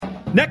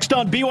Next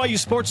on BYU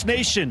Sports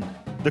Nation,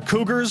 the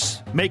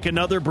Cougars make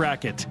another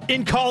bracket.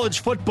 In college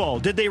football,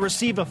 did they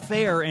receive a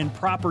fair and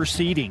proper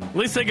seeding? At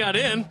least they got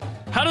in.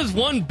 How does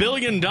 $1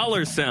 billion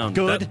sound?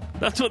 Good.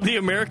 That's what the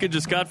America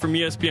just got from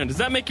ESPN. Does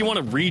that make you want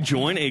to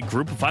rejoin a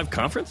Group of 5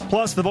 conference?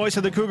 Plus, the voice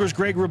of the Cougars,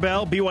 Greg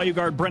Wrubell, BYU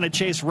guard Brenna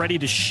Chase ready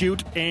to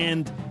shoot,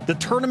 and the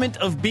tournament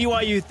of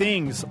BYU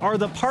things. Are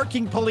the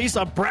parking police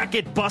a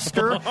bracket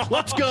buster?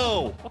 Let's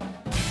go.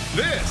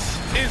 This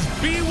is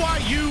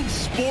BYU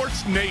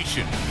Sports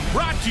Nation,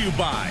 brought to you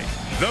by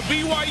The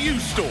BYU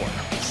Store,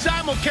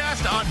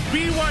 simulcast on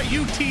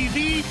BYU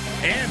TV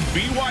and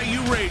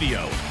BYU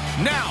Radio.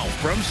 Now,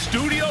 from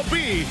Studio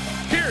B,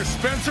 here's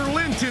Spencer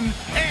Linton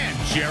and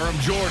Jerem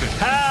Jordan.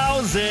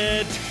 How's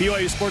it?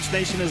 BYU Sports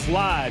Nation is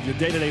live, your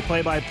day-to-day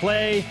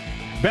play-by-play.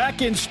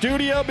 Back in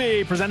Studio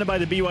B, presented by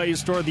the BYU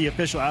Store, the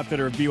official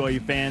outfitter of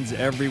BYU fans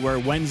everywhere.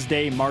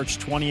 Wednesday, March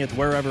 20th,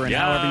 wherever and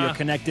however you're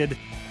connected.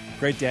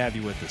 Great to have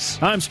you with us.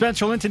 I'm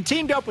Spencer Linton,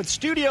 teamed up with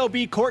Studio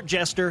B court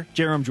jester,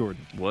 Jerem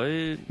Jordan.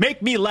 What?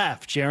 Make me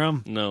laugh,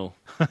 Jerem. No.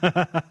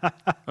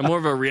 I'm more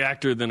of a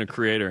reactor than a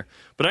creator.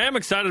 But I am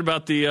excited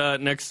about the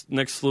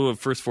next slew of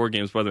first 4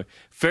 games, by the way.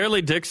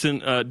 Fairleigh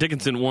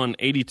Dickinson won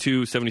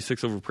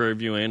 82-76 over Prairie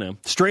View A&M.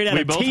 Straight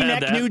out of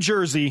Teaneck, New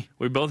Jersey.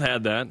 We both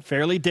had that.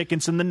 Fairleigh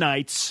Dickinson, the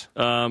Knights.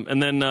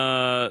 And then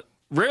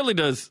rarely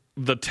does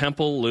the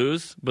Temple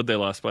lose, but they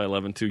lost by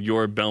 11 to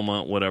your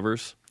Belmont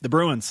whatevers. The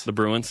Bruins. The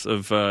Bruins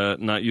of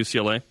not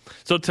UCLA.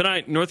 So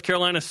tonight, North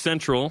Carolina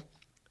Central.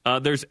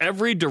 There's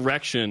every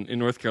direction in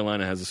North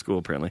Carolina has a school,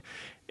 apparently,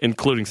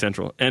 including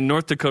Central. And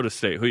North Dakota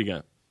State. Who you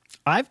got?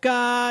 I've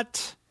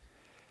got...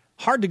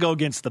 Hard to go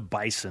against the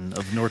Bison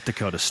of North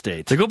Dakota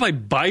State. They go by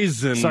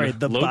Bison. Sorry,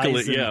 the locally,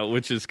 Bison. Yeah,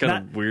 which is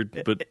kind of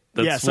weird, but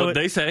that's what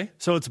they say.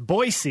 So it's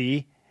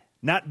Boise,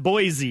 not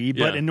Boise,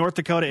 but in North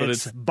Dakota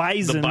it's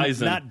Bison,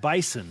 not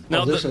Bison.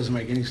 Well, this doesn't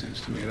make any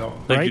sense to me at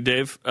all. Thank you,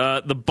 Dave.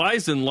 The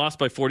Bison lost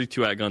by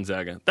 42 at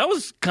Gonzaga. That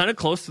was kind of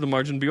close to the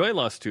margin BYU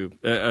lost to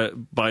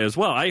by as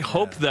well. I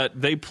hope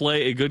that they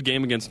play a good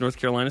game against North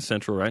Carolina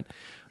Central, right?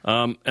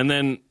 And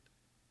then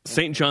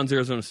St. John's,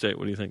 Arizona State.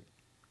 What do you think?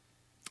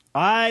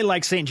 I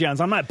like St.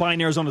 John's. I'm not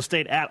buying Arizona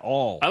State at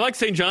all. I like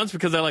St. John's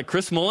because I like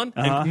Chris Mullen,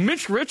 and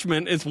Mitch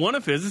Richmond is one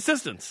of his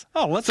assistants.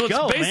 Oh, let's go,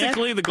 So it's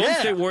basically the Golden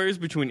Yeah. State Warriors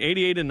between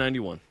 88 and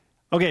 91.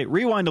 Okay,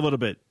 rewind a little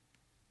bit.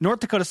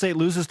 North Dakota State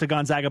loses to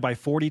Gonzaga by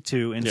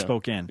 42 in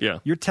Spokane. Yeah.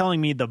 You're telling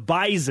me the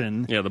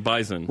Bison the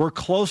Bison were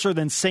closer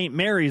than St.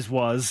 Mary's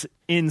was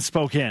in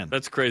Spokane.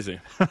 That's crazy.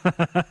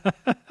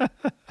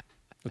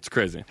 That's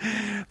crazy.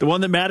 The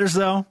one that matters,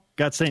 though,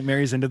 got St.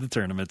 Mary's into the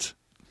tournament.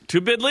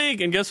 2-bid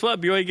league, and guess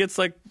what? BYU gets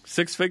like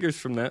 6 figures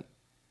from that.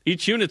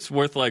 Each unit's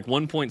worth like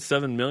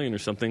 $1.7 million or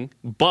something,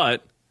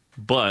 but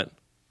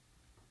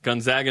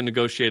Gonzaga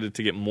negotiated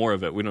to get more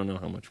of it. We don't know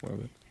how much more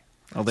of it.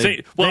 Well,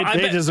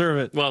 they deserve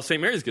it. Well,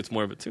 St. Mary's gets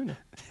more of it too now.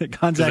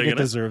 Gonzaga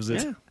deserves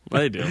it. Yeah,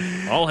 they do.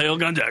 All hail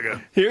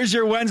Gonzaga. Here's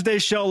your Wednesday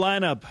show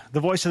lineup. The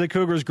voice of the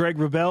Cougars, Greg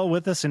Wrubell,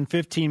 with us in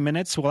 15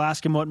 minutes. We'll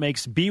ask him what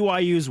makes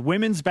BYU's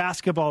women's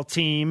basketball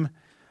team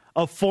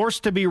a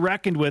force to be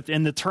reckoned with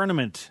in the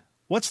tournament.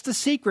 What's the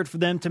secret for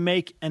them to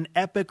make an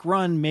epic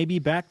run, maybe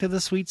back to the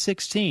Sweet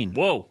 16?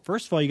 Whoa.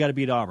 First of all, you got to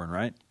beat Auburn,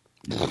 right?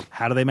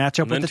 How do they match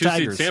up with the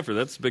Tigers? Stanford,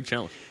 that's a big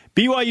challenge.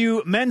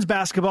 BYU men's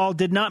basketball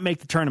did not make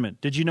the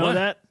tournament. Did you know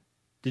that?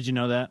 Did you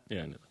know that?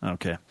 Yeah, I know.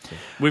 Okay.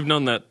 We've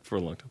known that for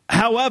a long time.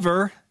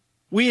 However,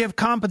 we have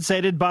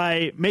compensated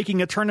by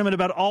making a tournament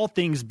about all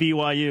things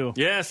BYU.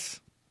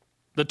 Yes.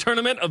 The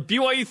tournament of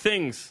BYU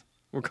things,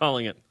 we're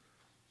calling it.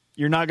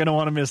 You're not going to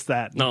want to miss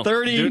that. No.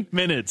 30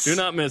 minutes. Do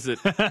not miss it.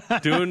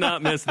 Do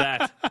not miss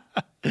that.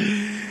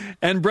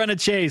 And Brenna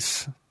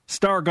Chase,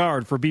 star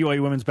guard for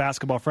BYU women's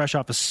basketball, fresh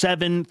off a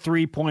 7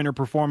 3-pointer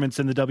performance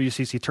in the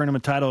WCC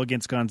tournament title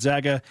against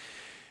Gonzaga,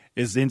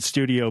 is in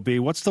Studio B.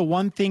 What's the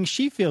one thing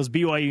she feels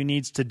BYU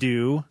needs to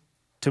do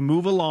to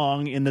move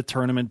along in the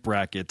tournament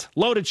bracket?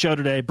 Loaded show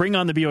today. Bring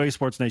on the BYU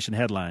Sports Nation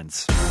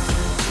headlines.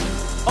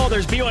 Oh,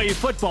 there's BYU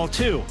football,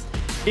 too.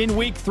 In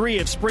week 3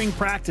 of spring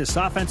practice,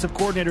 offensive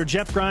coordinator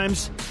Jeff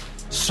Grimes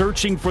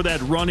searching for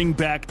that running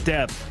back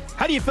depth.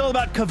 How do you feel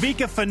about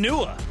Kavika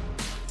Fanua?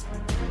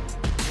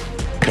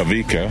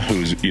 Kavika,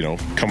 who's,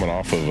 coming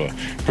off of a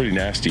pretty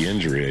nasty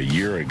injury a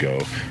year ago,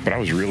 but I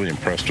was really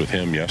impressed with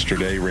him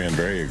yesterday. Ran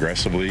very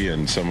aggressively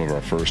in some of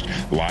our first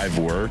live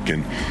work,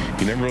 and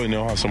you never really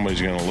know how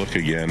somebody's going to look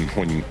again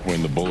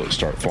when the bullets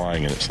start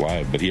flying and it's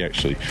live, but he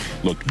actually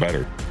looked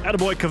better.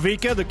 Attaboy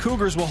Kavika. The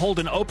Cougars will hold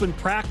an open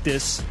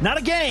practice, not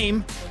a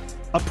game,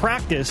 a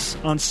practice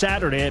on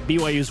Saturday at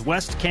BYU's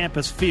West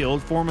Campus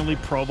Field, formerly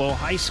Provo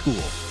High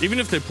School. Even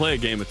if they play a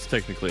game, it's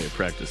technically a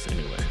practice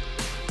anyway.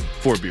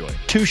 For BYU.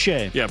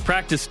 Touché. Yeah,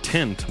 practice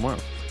 10 tomorrow.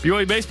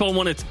 BYU baseball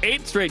won its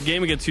 8th straight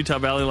game against Utah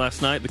Valley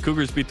last night. The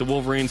Cougars beat the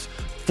Wolverines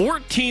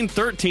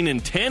 14-13 in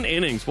 10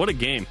 innings. What a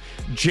game.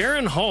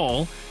 Jaron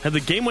Hall had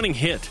the game-winning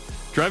hit.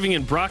 Driving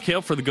in Brock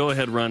Hale for the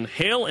go-ahead run.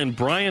 Hale and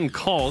Brian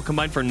Call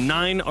combined for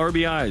 9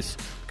 RBIs.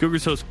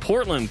 Cougars host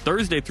Portland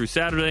Thursday through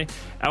Saturday.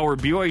 Our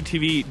BYU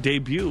TV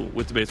debut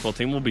with the baseball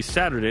team will be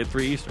Saturday at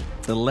 3 Eastern.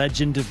 The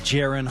legend of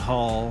Jaron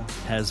Hall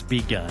has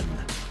begun.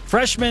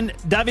 Freshman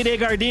Davide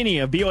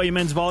Gardini of BYU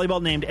men's volleyball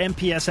named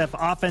MPSF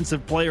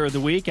Offensive Player of the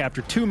Week.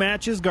 After 2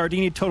 matches,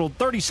 Gardini totaled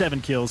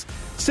 37 kills,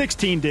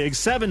 16 digs,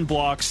 7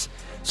 blocks.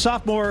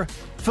 Sophomore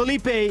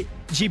Felipe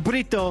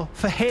Gibrito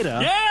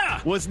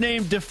Fajeda was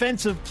named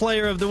Defensive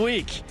Player of the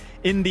Week.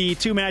 In the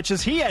 2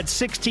 matches, he had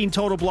 16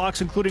 total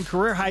blocks, including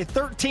career-high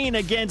 13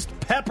 against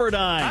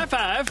Pepperdine. High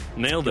five.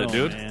 Nailed it,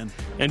 dude. Man.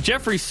 And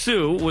Jeffrey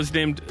Sue was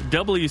named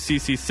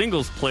WCC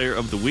Singles Player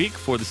of the Week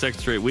for the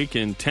second straight week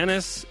in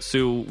tennis.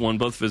 Sue won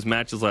both of his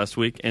matches last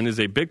week and is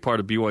a big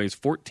part of BYU's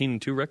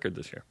 14-2 record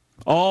this year.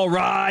 All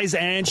rise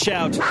and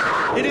shout.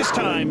 It is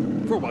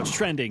time for What's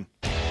Trending.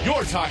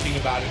 You're talking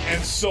about it,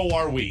 and so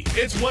are we.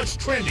 It's What's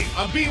Trending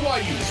on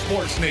BYU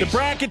Sports Nation. The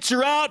brackets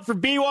are out for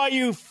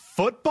BYU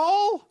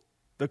football.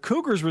 The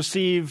Cougars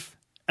receive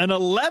an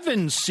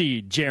 11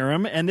 seed,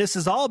 Jerem, and this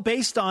is all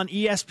based on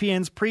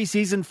ESPN's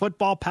preseason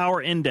football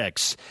power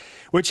index,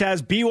 which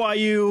has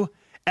BYU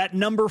at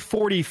number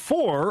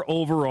 44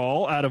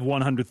 overall out of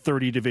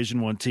 130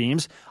 Division I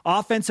teams,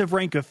 offensive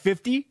rank of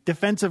 50,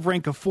 defensive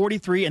rank of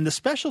 43, and the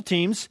special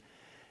teams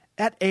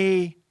at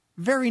a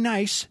very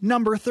nice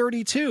number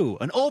 32.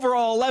 An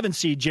overall 11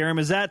 seed, Jerem.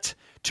 Is that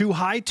too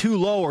high, too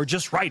low, or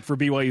just right for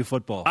BYU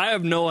football? I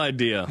have no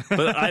idea,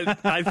 but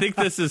I think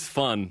this is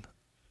fun.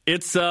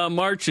 It's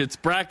March, it's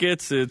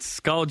brackets, it's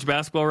college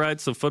basketball,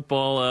 right? So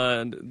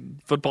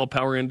football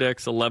power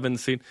index, 11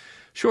 seed.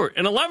 Sure,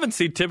 an 11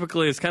 seed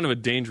typically is kind of a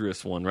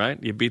dangerous one,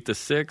 right? You beat the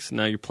 6,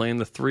 now you're playing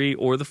the 3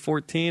 or the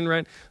 14,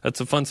 right?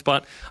 That's a fun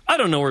spot. I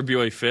don't know where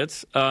BYU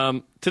fits.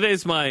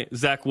 Today's my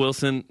Zach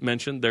Wilson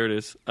mention. There it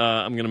is.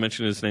 I'm going to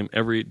mention his name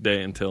every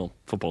day until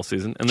football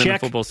season, and then in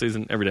football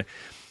season every day.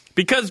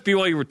 Because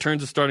BYU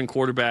returns a starting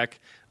quarterback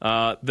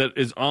that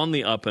is on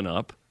the up and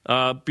up,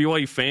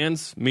 BYU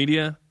fans,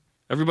 media,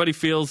 everybody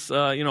feels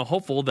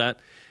hopeful that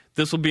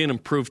this will be an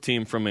improved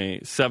team from a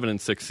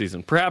 7-6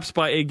 season, perhaps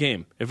by a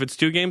game. If it's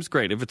 2 games,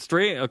 great. If it's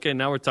 3, okay,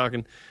 now we're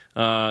talking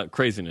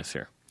craziness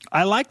here.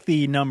 I like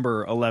the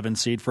number 11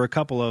 seed for a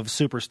couple of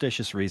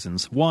superstitious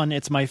reasons. One,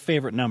 it's my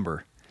favorite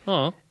number.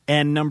 Oh.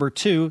 And number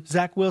 2,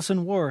 Zach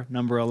Wilson wore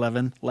number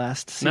 11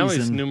 last season. Now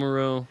he's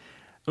numero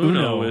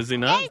uno, is he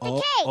not?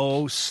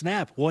 Oh,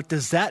 snap. What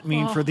does that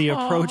mean for the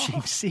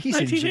approaching season,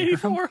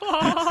 1984.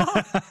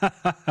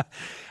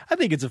 I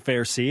think it's a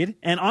fair seed.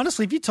 And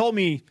honestly, if you told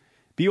me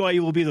BYU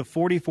will be the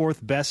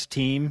 44th best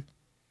team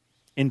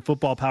in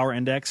football power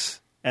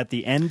index at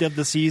the end of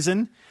the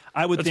season,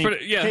 I would think,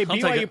 hey,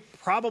 BYU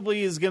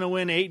probably is going to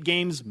win 8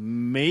 games,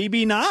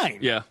 maybe 9.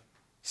 Yeah.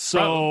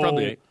 So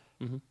probably 8.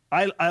 Mm-hmm.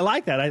 I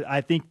like that.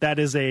 I think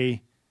that's a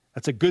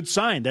good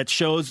sign. That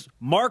shows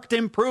marked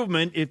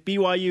improvement if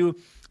BYU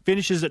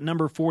finishes at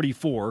number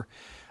 44.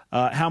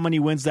 How many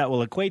wins that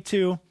will equate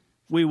to,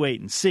 we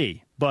wait and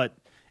see. But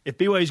if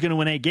BYU is going to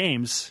win 8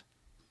 games,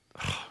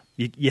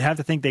 you have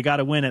to think they got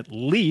to win at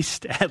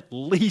least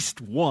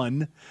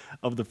one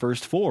of the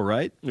first 4,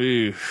 right?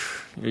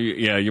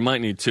 Yeah, you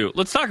might need 2.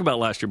 Let's talk about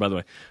last year, by the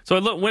way. So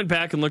I went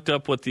back and looked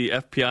up what the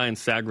FPI and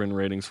Sagarin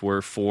ratings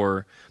were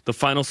for the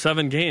final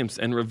 7 games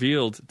and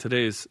revealed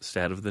today's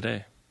stat of the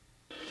day.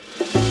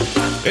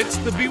 It's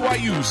the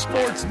BYU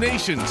Sports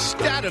Nation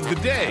stat of the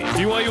day.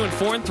 BYU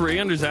went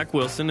 4-3 under Zach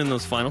Wilson in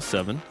those final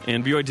 7,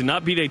 and BYU did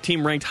not beat a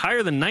team ranked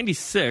higher than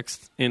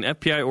 96th in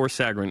FPI or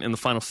Sagarin in the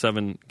final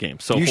 7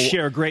 games. So you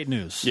share great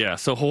news. Yeah,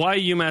 so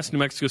Hawaii, UMass, New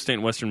Mexico State,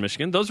 and Western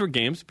Michigan, those were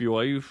games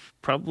BYU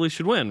probably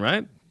should win,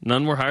 right?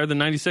 None were higher than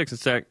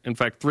 96. In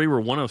fact, 3 were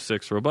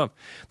 106 or above.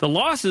 The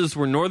losses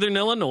were Northern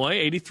Illinois,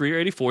 83 or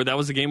 84. That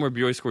was a game where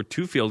BYU scored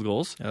 2 field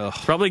goals.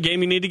 It's probably a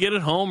game you need to get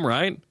at home,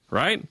 right?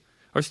 Right?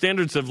 Our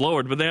standards have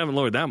lowered, but they haven't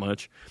lowered that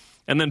much.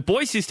 And then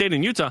Boise State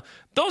and Utah,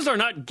 those are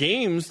not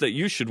games that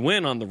you should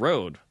win on the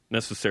road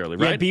necessarily,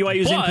 right? Yeah,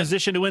 BYU's in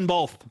position to win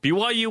both.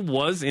 BYU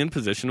was in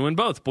position to win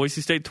both.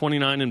 Boise State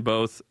 29 in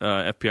both,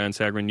 FPI and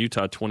Sagarin,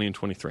 Utah 20 and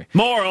 23.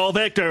 Moral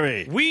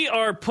victory. We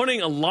are putting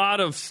a lot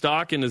of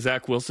stock into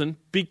Zach Wilson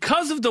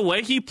because of the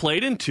way he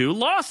played in 2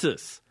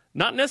 losses.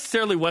 Not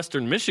necessarily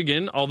Western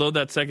Michigan, although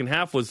that second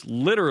half was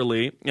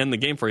literally, and the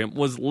game for him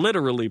was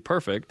literally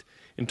perfect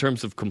in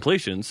terms of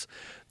completions.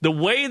 The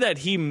way that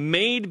he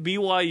made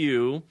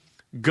BYU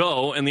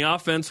go and the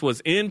offense was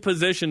in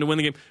position to win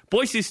the game.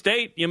 Boise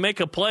State, you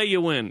make a play,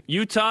 you win.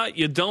 Utah,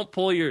 you don't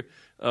pull your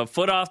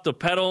foot off the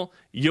pedal,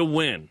 you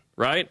win,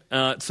 right?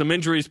 Some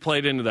injuries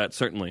played into that,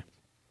 certainly.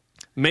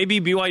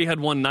 Maybe BYU had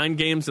won 9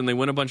 games and they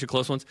win a bunch of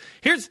close ones.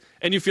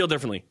 And you feel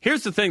differently.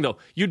 Here's the thing, though.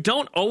 You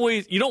don't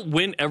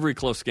win every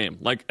close game,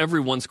 like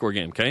every 1-score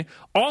game, okay?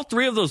 All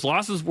 3 of those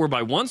losses were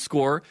by 1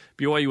 score.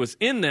 BYU was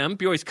in them.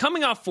 BYU's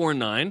coming off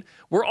 4-9.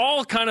 We're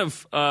all kind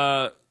of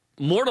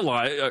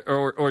mortified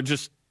or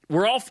just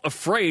we're all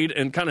afraid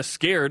and kind of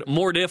scared,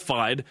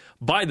 mortified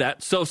by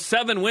that. So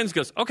 7 wins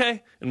goes,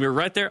 okay, and we were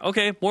right there.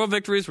 Okay, moral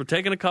victories. We're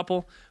taking a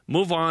couple,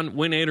 move on,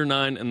 win 8 or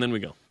 9, and then we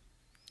go.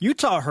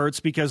 Utah hurts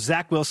because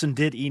Zach Wilson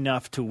did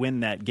enough to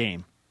win that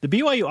game. The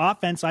BYU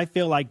offense, I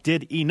feel like,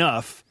 did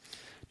enough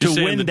to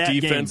win that game.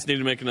 The defense needed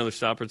to make another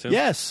stop or two?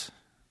 Yes.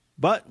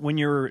 But when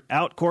you're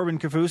out Corbin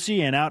Kaufusi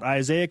and out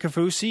Isaiah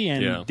Kaufusi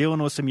and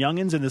dealing with some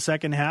youngins in the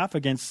second half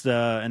against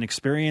an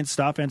experienced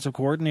offensive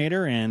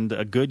coordinator and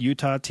a good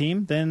Utah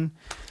team, then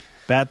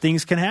bad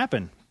things can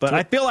happen. But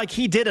I feel like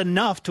he did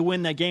enough to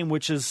win that game,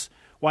 which is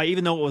why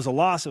even though it was a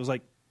loss, it was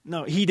like,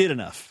 no, he did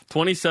enough.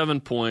 27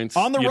 points.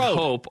 On the road. You'd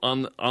hope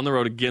on the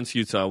road against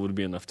Utah would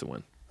be enough to win.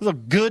 It was a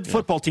good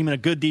football team and a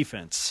good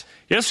defense.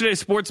 Yesterday,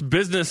 Sports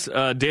Business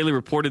Daily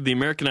reported the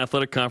American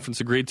Athletic Conference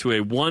agreed to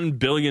a $1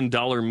 billion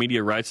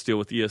media rights deal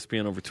with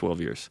ESPN over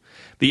 12 years.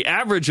 The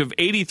average of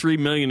 $83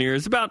 million a year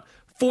is about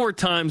 4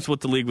 times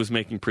what the league was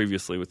making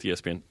previously with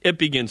ESPN. It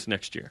begins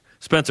next year.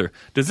 Spencer,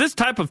 does this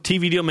type of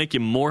TV deal make you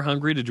more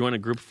hungry to join a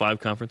Group of 5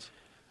 conference?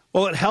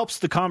 Well, it helps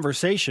the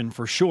conversation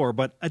for sure,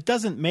 but it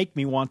doesn't make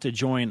me want to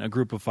join a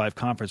Group of 5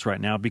 conference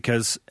right now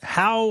because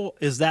how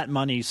is that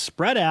money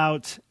spread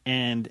out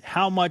and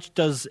how much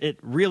does it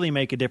really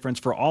make a difference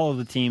for all of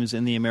the teams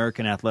in the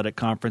American Athletic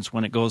Conference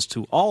when it goes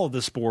to all of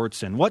the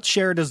sports and what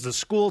share does the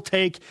school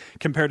take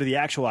compared to the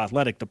actual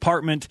athletic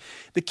department?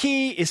 The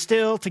key is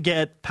still to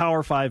get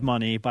Power 5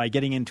 money by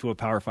getting into a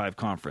Power 5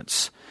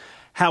 conference.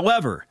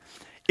 However,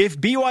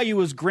 if BYU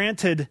was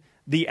granted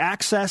the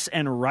access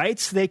and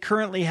rights they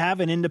currently have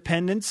in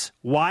independence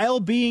while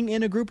being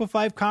in a Group of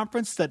 5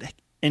 conference that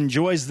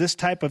enjoys this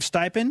type of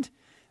stipend,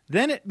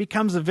 then it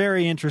becomes a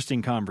very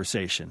interesting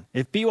conversation.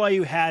 If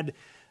BYU had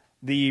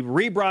the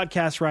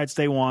rebroadcast rights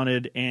they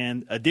wanted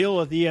and a deal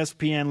with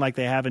ESPN like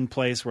they have in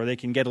place where they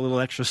can get a little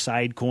extra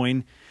side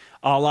coin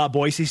a la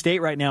Boise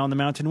State right now in the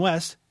Mountain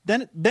West,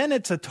 then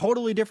it's a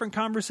totally different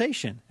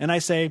conversation. And I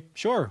say,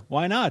 sure,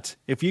 why not?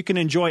 If you can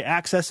enjoy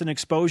access and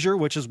exposure,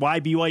 which is why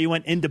BYU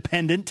went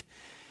independent,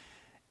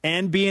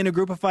 and be in a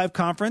Group of 5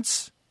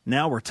 conference,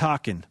 now we're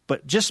talking.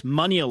 But just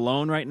money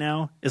alone right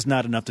now is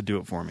not enough to do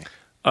it for me.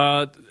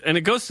 And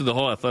it goes to the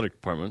whole athletic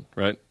department,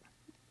 right?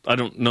 I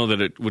don't know that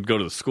it would go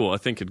to the school. I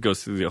think it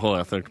goes to the whole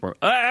athletic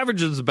department.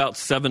 Averages about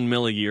 $7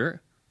 million a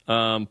year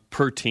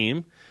per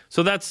team.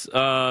 So that's,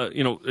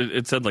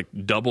 it said like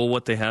double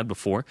what they had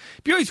before.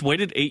 BYU's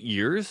waited 8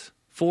 years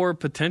for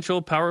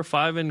potential Power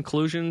 5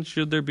 inclusion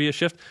should there be a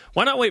shift.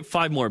 Why not wait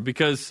 5 more?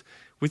 Because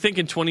we think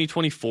in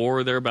 2024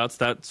 or thereabouts,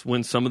 that's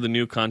when some of the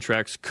new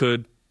contracts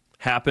could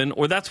happen,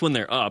 or that's when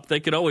they're up. They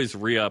could always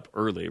re-up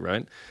early,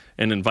 right,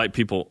 and invite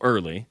people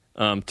early.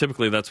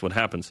 Typically, that's what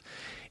happens.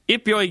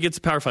 If BYU gets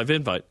a Power 5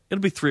 invite,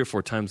 it'll be 3 or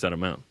 4 times that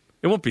amount.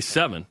 It won't be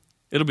 7.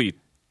 It'll be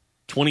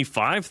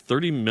 25,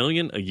 30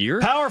 million a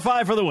year. Power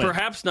 5 for the win.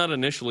 Perhaps not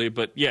initially,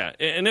 but yeah.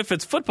 And if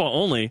it's football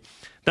only,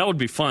 that would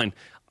be fine.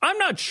 I'm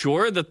not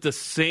sure that the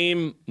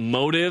same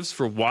motives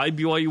for why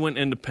BYU went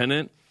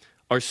independent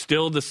are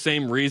still the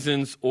same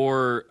reasons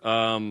or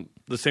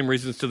the same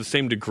reasons to the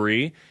same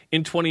degree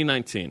in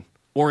 2019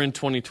 or in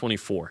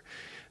 2024.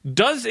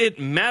 Does it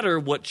matter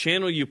what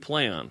channel you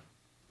play on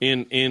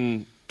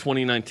in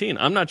 2019?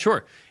 I'm not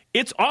sure.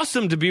 It's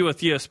awesome to be with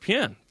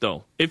ESPN,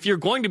 though. If you're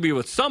going to be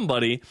with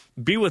somebody,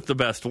 be with the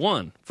best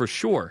one, for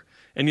sure.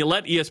 And you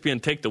let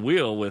ESPN take the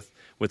wheel with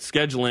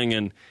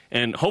scheduling,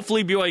 and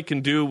hopefully BYU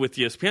can do with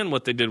ESPN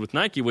what they did with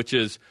Nike, which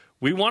is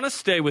we want to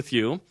stay with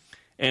you.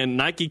 And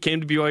Nike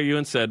came to BYU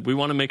and said, we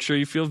want to make sure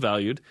you feel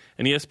valued.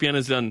 And ESPN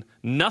has done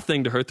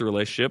nothing to hurt the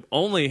relationship,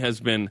 only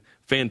has been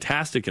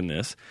fantastic in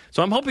this.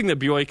 So I'm hoping that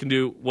BYU can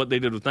do what they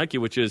did with Nike,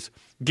 which is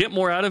get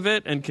more out of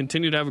it and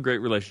continue to have a great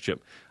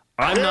relationship.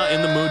 I'm not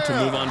in the mood to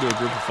move on to a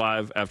Group of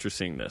 5 after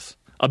seeing this.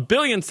 $1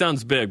 billion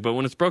sounds big, but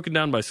when it's broken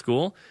down by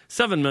school,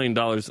 $7 million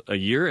a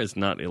year is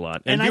not a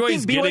lot. And I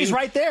think BYU's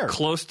right there.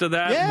 Close to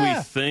that, yeah.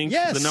 We think.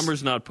 Yes. The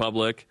number's not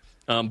public.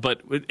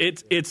 But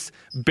it's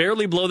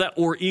barely below that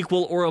or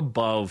equal or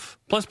above.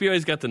 Plus,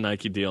 BYU's got the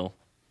Nike deal.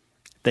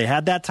 They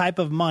had that type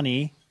of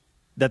money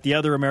that the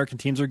other American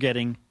teams are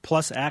getting,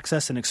 plus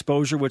access and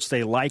exposure, which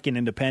they like in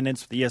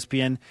independence with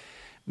ESPN,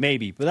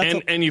 maybe. But that's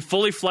and you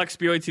fully flex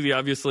BYU TV,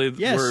 obviously.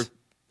 Yes. We're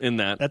in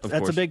that,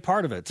 That's a big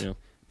part of it. Yeah.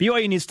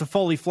 BYU needs to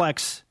fully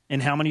flex in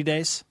how many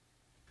days?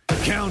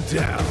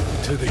 Countdown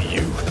to the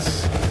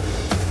Utes.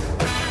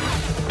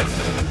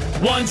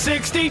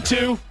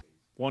 162.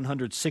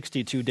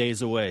 162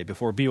 days away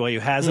before BYU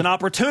has an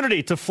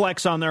opportunity to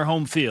flex on their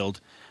home field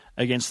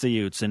against the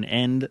Utes and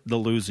end the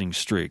losing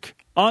streak.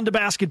 On to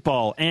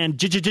basketball, and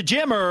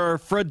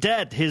Jimmer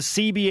Fredette, his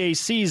CBA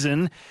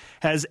season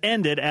has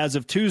ended as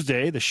of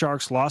Tuesday. The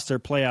Sharks lost their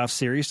playoff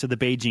series to the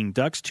Beijing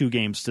Ducks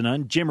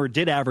 2-0. Jimmer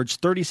did average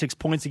 36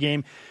 points a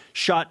game,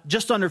 shot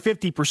just under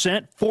 50%,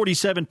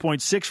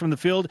 47.6% from the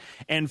field,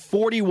 and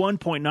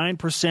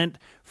 41.9%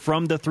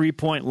 from the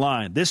three-point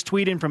line. This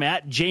tweet in from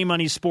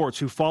 @JMoneySports,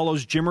 who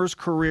follows Jimmer's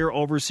career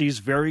overseas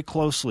very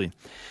closely,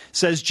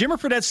 says, Jimmer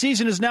Fredette's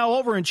season is now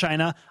over in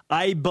China.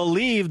 I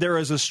believe there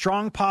is a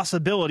strong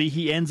possibility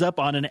he ends up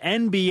on an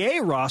NBA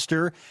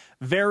roster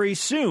very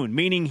soon,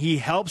 meaning he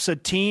helps a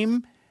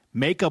team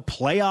make a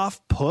playoff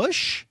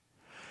push.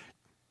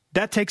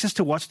 That takes us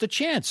to what's the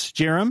chance,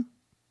 Jerem?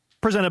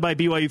 presented by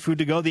BYU Food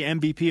to Go, the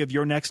MVP of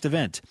your next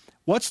event.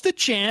 What's the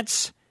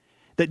chance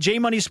that J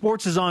Money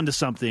Sports is on to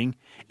something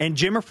and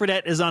Jimmer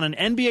Fredette is on an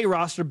NBA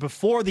roster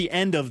before the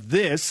end of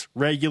this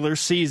regular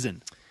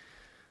season?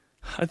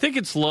 I think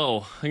it's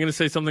low. I'm going to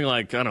say something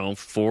like, 4 or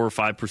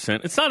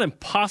 5%. It's not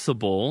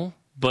impossible,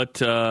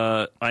 but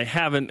I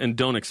haven't and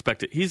don't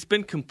expect it. He's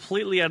been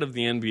completely out of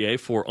the NBA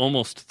for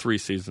almost 3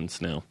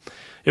 seasons now.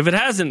 If it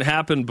hasn't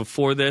happened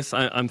before this,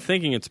 I'm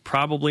thinking it's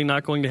probably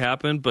not going to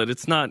happen, but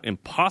it's not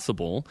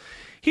impossible.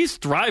 He's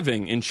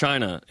thriving in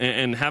China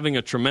and having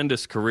a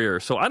tremendous career.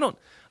 So I don't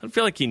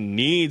feel like he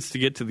needs to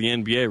get to the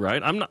NBA,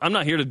 right? I'm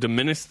not here to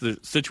diminish the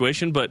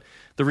situation, but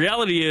the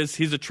reality is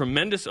he's a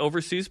tremendous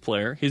overseas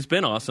player. He's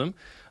been awesome.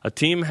 A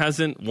team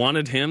hasn't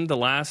wanted him the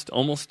last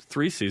almost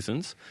 3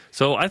 seasons.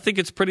 So I think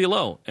it's pretty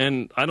low.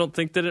 And I don't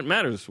think that it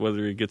matters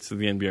whether he gets to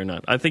the NBA or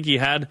not. I think he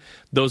had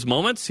those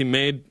moments. He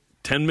made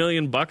 $10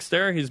 million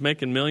there. He's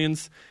making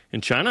millions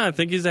in China. I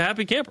think he's a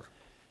happy camper.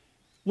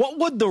 What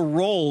would the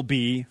role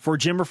be for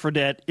Jimmer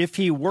Fredette if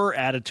he were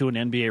added to an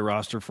NBA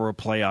roster for a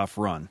playoff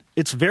run?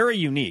 It's very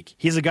unique.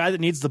 He's a guy that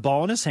needs the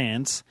ball in his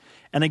hands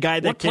and a guy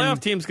that what playoff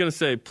team's going to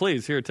say,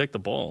 please, here, take the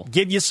ball?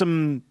 Give you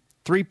some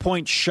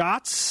three-point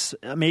shots.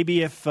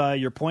 Maybe if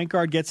your point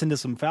guard gets into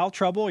some foul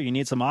trouble, you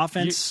need some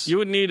offense. You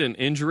would need an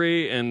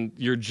injury and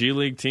your G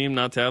League team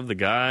not to have the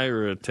guy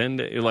or a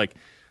 10-day.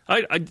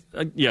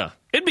 Yeah.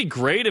 It'd be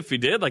great if he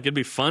did. It'd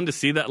be fun to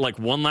see that,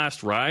 one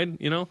last ride,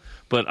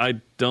 But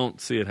I don't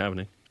see it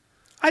happening.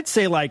 I'd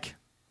say, let's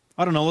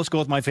go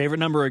with my favorite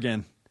number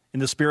again. In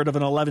the spirit of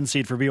an 11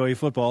 seed for BYU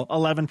football,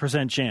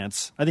 11%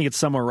 chance. I think it's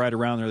somewhere right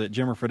around there that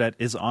Jimmer Fredette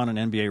is on an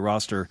NBA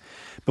roster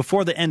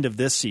before the end of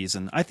this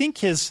season. I think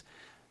his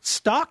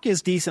stock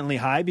is decently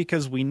high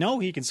because we know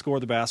he can score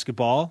the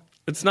basketball.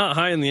 It's not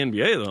high in the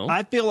NBA, though.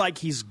 I feel like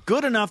he's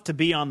good enough to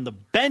be on the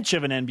bench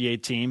of an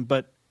NBA team,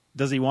 but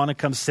does he want to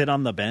come sit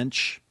on the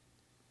bench?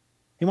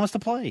 He wants to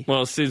play. Well,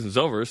 the season's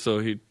over, so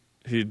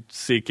he'd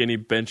seek any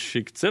bench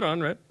he could sit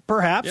on, right?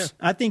 Perhaps. Yeah.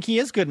 I think he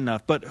is good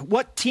enough. But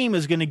what team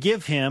is going to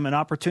give him an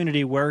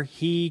opportunity where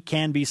he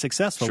can be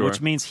successful, Sure.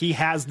 which means he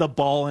has the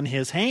ball in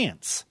his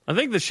hands? I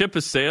think the ship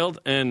has sailed,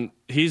 and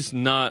he's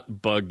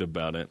not bugged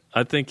about it.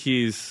 I think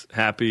he's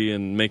happy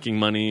and making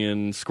money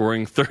and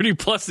scoring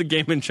 30-plus a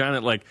game in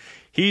China.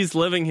 He's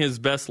living his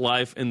best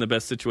life in the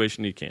best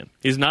situation he can.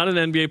 He's not an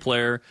NBA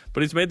player,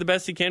 but he's made the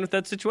best he can with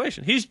that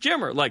situation. He's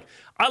Jimmer.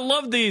 I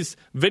love these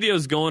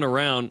videos going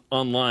around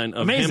online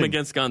of him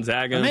against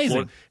Gonzaga.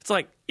 Amazing. It's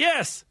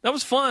yes, that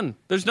was fun.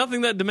 There's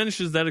nothing that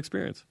diminishes that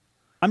experience.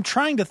 I'm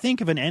trying to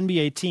think of an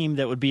NBA team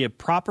that would be a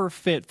proper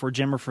fit for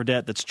Jimmer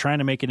Fredette that's trying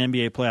to make an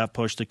NBA playoff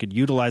push that could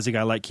utilize a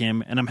guy like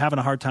him, and I'm having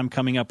a hard time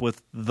coming up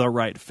with the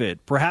right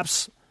fit.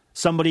 Perhaps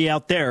somebody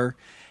out there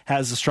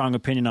has a strong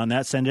opinion on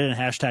that. Send it in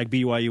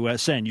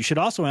 #BYUSN. You should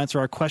also answer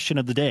our question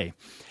of the day.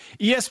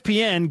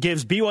 ESPN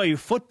gives BYU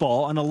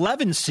football an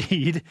 11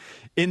 seed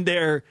in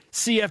their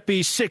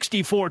CFB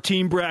 64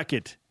 team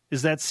bracket.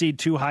 Is that seed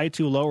too high,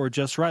 too low, or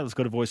just right? Let's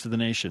go to Voice of the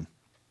Nation.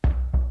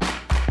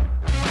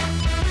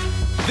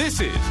 This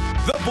is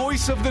the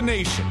Voice of the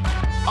Nation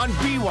on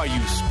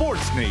BYU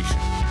Sports Nation.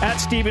 At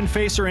Stephen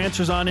Facer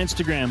answers on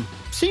Instagram.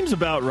 Seems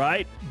about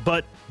right,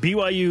 but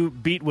BYU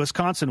beat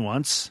Wisconsin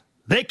once.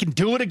 They can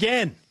do it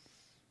again.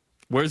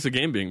 Where's the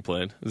game being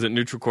played? Is it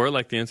neutral court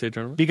like the NCAA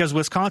tournament? Because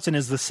Wisconsin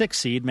is the 6th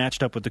seed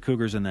matched up with the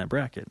Cougars in that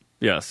bracket.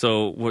 Yeah,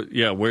 so,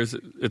 where's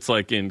it? It's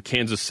in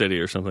Kansas City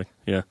or something.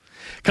 Yeah.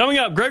 Coming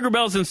up, Greg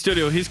Wrubell's in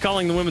studio. He's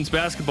calling the women's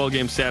basketball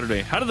game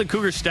Saturday. How do the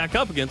Cougars stack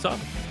up against Auburn?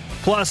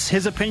 Plus,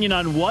 his opinion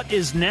on what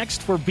is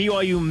next for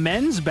BYU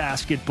men's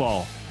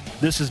basketball.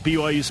 This is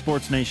BYU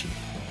Sports Nation.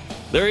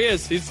 There he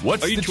is.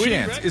 What's are you the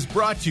tweeting, Chance Greg? is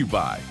brought to you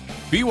by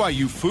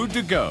BYU Food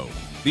to Go,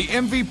 the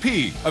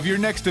MVP of your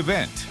next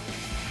event.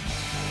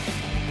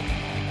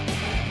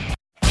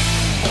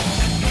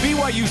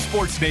 BYU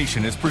Sports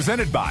Nation is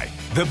presented by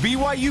The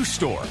BYU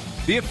Store,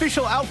 the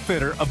official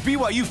outfitter of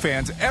BYU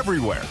fans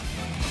everywhere.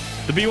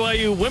 The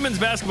BYU women's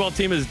basketball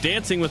team is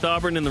dancing with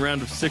Auburn in the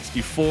round of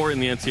 64 in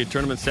the NCAA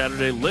tournament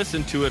Saturday.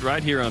 Listen to it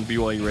right here on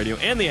BYU Radio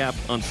and the app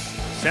on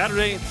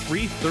Saturday,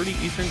 3:30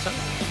 Eastern Time.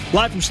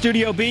 Live from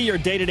Studio B, your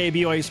day-to-day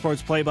BYU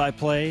Sports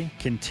play-by-play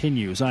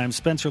continues. I am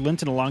Spencer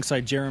Linton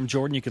alongside Jerem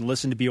Jordan. You can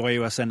listen to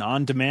BYUSN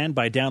on demand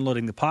by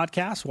downloading the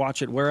podcast.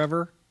 Watch it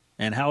wherever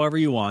and however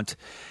you want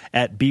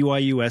at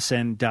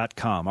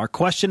BYUSN.com. Our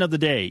question of the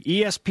day,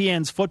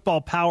 ESPN's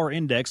Football Power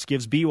Index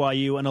gives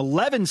BYU an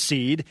 11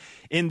 seed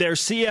in their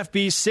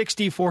CFB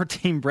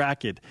 64-team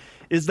bracket.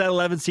 Is that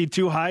 11 seed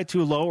too high,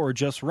 too low, or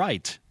just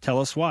right? Tell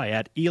us why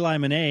at Eli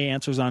Monet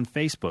answers on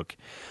Facebook.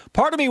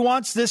 Part of me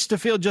wants this to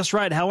feel just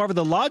right. However,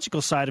 the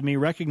logical side of me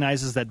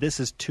recognizes that this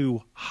is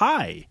too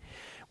high.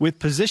 With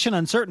position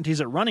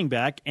uncertainties at running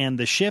back and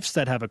the shifts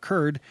that have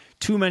occurred,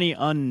 too many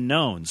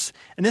unknowns.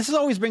 And this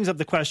always brings up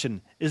the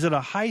question, is it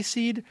a high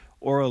seed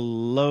or a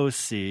low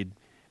seed?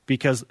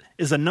 Because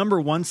is a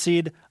number 1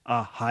 seed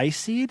a high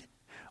seed?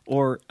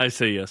 Or I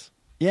say yes.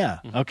 yeah,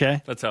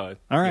 okay. That's how I...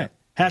 All right.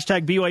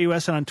 Hashtag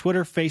BYUSN on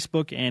Twitter,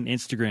 Facebook, and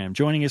Instagram.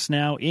 Joining us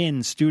now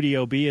in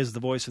Studio B is the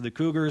voice of the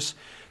Cougars.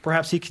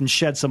 Perhaps he can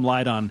shed some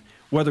light on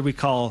whether we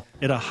call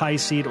it a high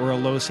seed or a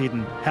low seed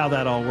and how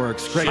that all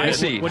works. Greg, high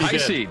seed. High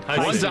seed.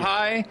 One's a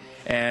high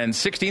and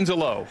 16's a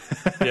low.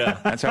 Yeah.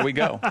 That's how we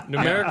go.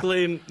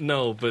 Numerically,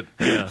 no, but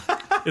yeah.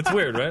 It's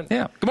weird, right?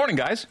 Yeah. Good morning,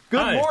 guys.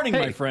 Good morning,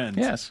 Hey. my friend.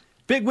 Yes.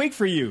 Big week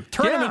for you.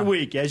 Tournament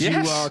week as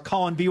Yes. you are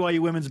calling BYU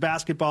women's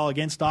basketball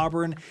against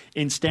Auburn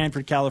in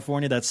Stanford,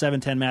 California. That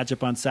 7-10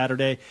 matchup on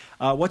Saturday.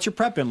 What's your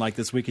prep been like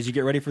this week as you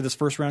get ready for this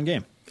first-round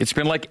game? It's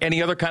been like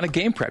any other kind of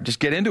game prep. Just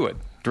get into it.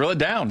 Drill it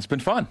down. It's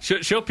been fun.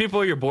 Show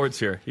people your boards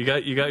here. You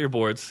got your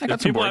boards. I got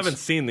If some people boards. haven't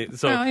seen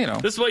these, so Well,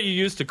 this is what you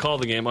use to call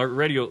the game. Our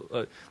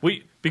radio,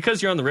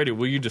 because you're on the radio,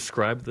 will you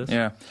describe this?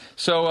 Yeah.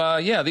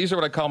 So, these are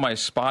what I call my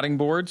spotting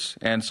boards.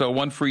 And so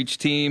one for each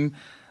team.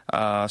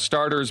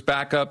 Starters,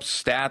 backups,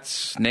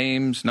 stats,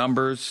 names,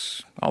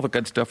 numbers, all the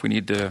good stuff we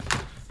need to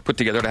put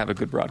together to have a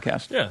good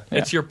broadcast. Yeah.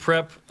 It's your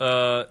prep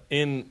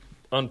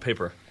on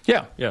paper.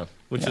 Yeah. Yeah,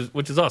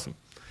 which is awesome.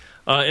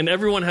 And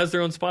everyone has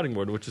their own spotting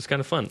board, which is kind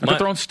of fun. got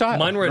their own style,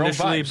 Mine were their own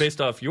initially vibes.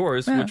 based off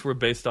yours, Yeah. which were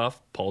based off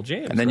Paul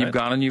James. And then right? you've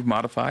gone and you've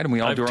modified, and we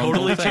all I've do our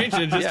totally own thing. changed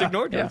it and just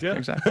ignored yours. Yeah.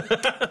 Exactly.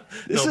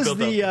 This is built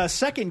the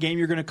second game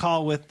you're going to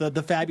call with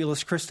the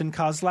fabulous Kristen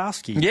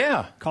Kozlowski.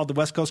 Yeah. Called the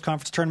West Coast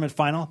Conference Tournament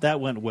Final. That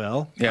went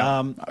well.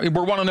 Yeah. We're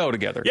 1-0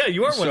 together. Yeah,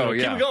 you are 1-0. So,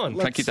 Keep it going.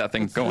 Try to keep that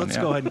thing going. Let's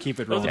go ahead and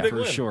keep it was a rolling big for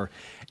win. sure.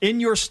 In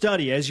your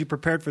study, as you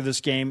prepared for this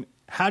game,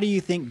 how do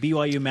you think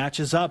BYU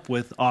matches up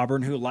with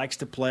Auburn, who likes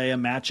to play a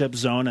matchup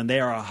zone, and they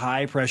are a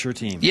high-pressure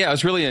team? Yeah, it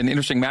was really an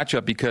interesting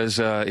matchup because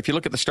if you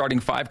look at the starting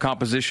five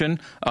composition,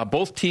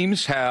 both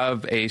teams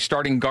have a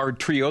starting guard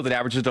trio that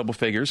averages double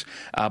figures.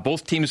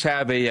 Both teams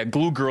have a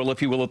glue girl, if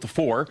you will, at the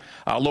four,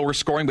 lower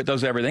scoring but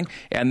does everything.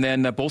 And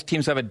then both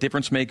teams have a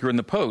difference maker in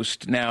the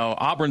post. Now,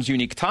 Auburn's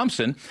Unique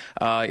Thompson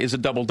is a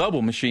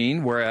double-double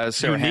machine, whereas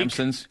Sarah Unique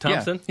Hampson's...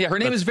 Thompson? Yeah, her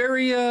name is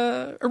very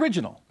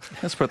original.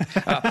 That's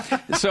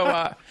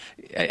what...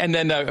 And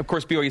then, of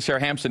course, BYU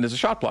Sarah Hampson is a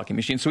shot blocking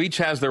machine. So each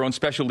has their own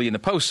specialty in the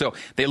post. So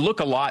they look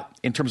a lot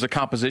in terms of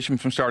composition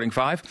from starting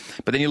five.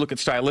 But then you look at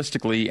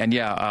stylistically, and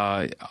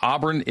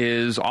Auburn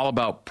is all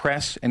about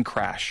press and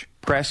crash.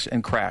 Press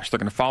and crash. They're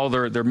going to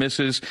follow their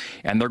misses,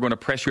 and they're going to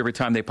press you every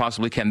time they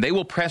possibly can. They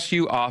will press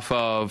you off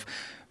of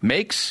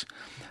makes,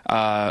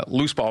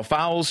 loose ball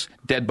fouls,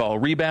 dead ball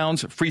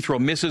rebounds, free throw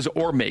misses,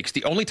 or makes.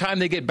 The only time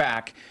they get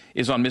back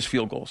is on missed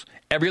field goals.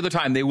 Every other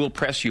time they will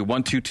press you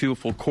 1-2-2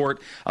 full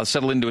court,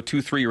 settle into a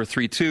 2-3 or a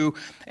 3-2,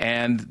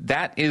 and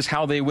that is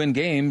how they win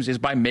games, is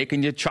by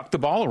making you chuck the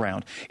ball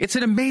around. It's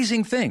an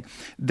amazing thing.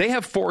 They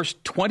have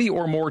forced 20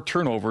 or more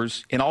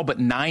turnovers in all but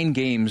 9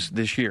 games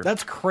this year.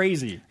 That's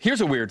crazy.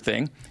 Here's a weird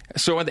thing.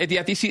 So at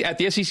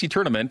the SEC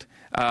tournament,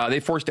 they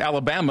forced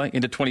Alabama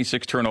into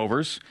 26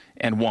 turnovers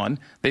and won.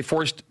 They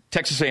forced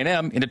Texas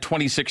A&M into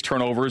 26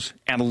 turnovers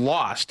and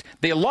lost.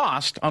 They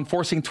lost on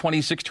forcing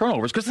 26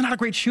 turnovers because they're not a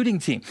great shooting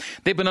team.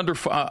 They've been under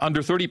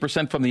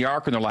 30% from the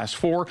arc in their last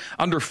 4,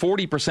 under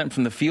 40%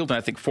 from the field, and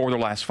I think 4 of their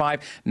last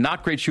 5.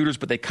 Not great shooters,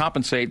 but they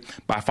compensate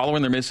by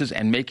following their misses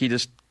and make you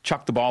just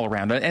chuck the ball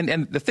around.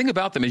 And the thing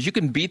about them is you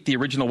can beat the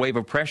original wave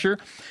of pressure,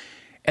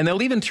 and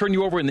they'll even turn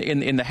you over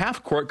in the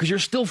half court because you're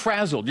still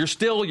frazzled.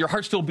 Your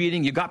heart's still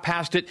beating. You got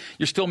past it.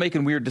 You're still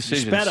making weird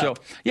decisions. Sped So up.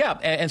 yeah,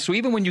 and so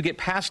even when you get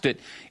past it,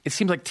 it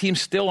seems like teams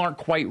still aren't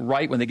quite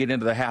right when they get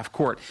into the half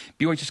court.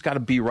 BYU just got to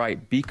be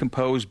right, be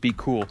composed, be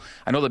cool.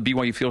 I know that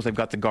BYU feels they've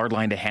got the guard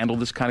line to handle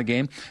this kind of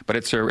game, but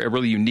it's a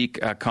really unique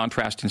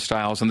contrast in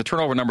styles. And the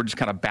turnover number just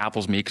kind of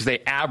baffles me because they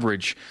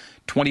average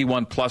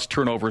 21-plus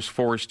turnovers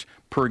forced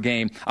per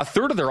game. A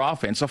third of their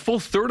offense, a full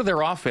third of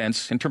their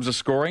offense in terms of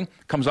scoring,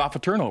 comes off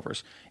of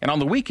turnovers. And on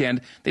the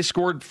weekend, they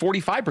scored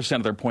 45%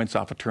 of their points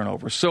off of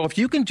turnovers. So if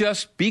you can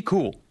just be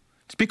cool,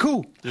 just be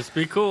cool. Just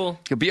be cool.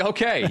 You'll be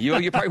okay.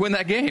 You probably win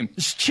that game.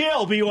 Just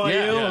chill, BYU,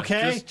 Yeah,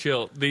 okay? Just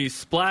chill. The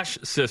Splash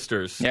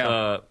Sisters,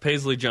 Yeah.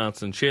 Paisley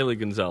Johnson, Shaylee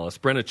Gonzalez,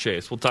 Brenna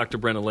Chase. We'll talk to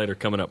Brenna later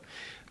coming up.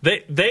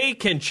 They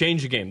can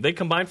change a game. They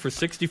combined for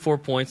 64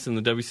 points in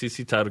the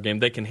WCC title game.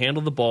 They can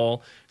handle the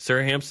ball.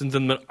 Sarah Hampson's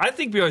in the middle. I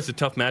think BYU is a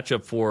tough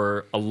matchup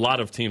for a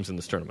lot of teams in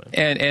this tournament.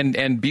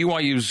 And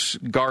BYU's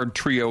guard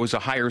trio is a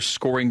higher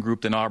scoring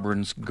group than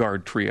Auburn's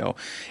guard trio.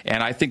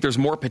 And I think there's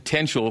more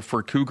potential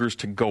for Cougars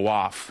to go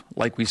off,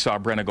 like we saw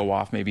Brenna go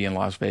off maybe in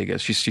Las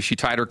Vegas. She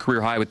tied her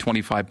career high with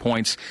 25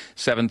 points,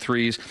 7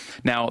 threes.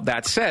 Now,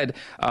 that said,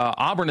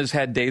 Auburn has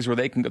had days where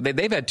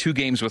they've had 2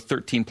 games with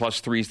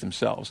 13-plus threes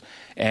themselves.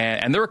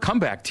 And they're a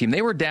comeback team.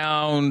 They were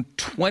down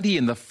 20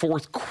 in the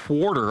fourth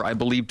quarter, I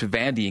believe, to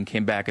Vandy and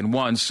came back and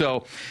won.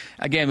 So,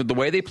 again, the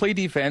way they play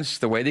defense,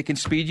 the way they can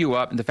speed you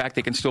up, and the fact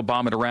they can still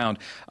bomb it around,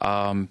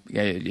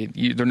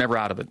 they're never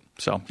out of it.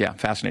 So, yeah,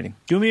 fascinating.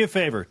 Do me a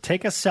favor.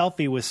 Take a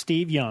selfie with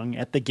Steve Young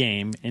at the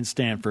game in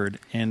Stanford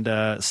and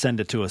send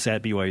it to us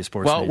at BYU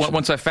Sports Well, Nation.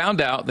 once I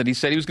found out that he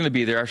said he was going to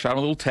be there, I shot him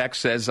a little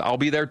text, says, I'll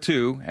be there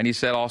too. And he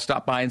said, I'll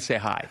stop by and say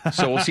hi.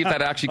 So we'll see if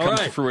that actually comes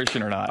to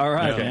fruition or not. All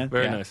right, Okay. man.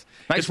 Very nice.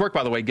 Nice work,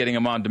 by the way, getting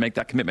him on to make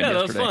that commitment Yeah,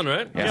 that was yesterday. fun,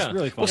 right? Yeah. It's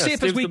really fun. We'll see if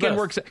Steve's his the weekend best.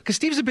 works. Because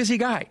Steve's a busy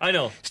guy. I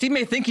know. Steve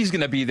may think he's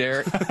going to be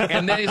there,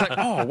 and then he's like,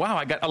 oh, wow,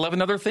 I got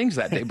 11 other things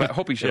that day. But I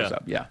hope he shows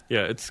up. Yeah.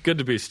 Yeah, it's good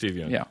to be Steve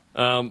Young.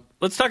 Yeah.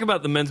 Let's talk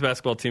about the men's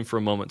basketball team for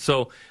a moment.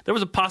 So there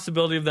was a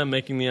possibility of them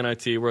making the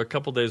NIT. We're a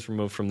couple days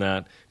removed from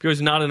that.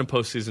 BYU's not in a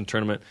postseason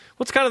tournament.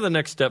 What's kind of the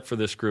next step for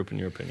this group, in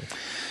your opinion?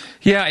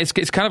 Yeah, it's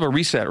kind of a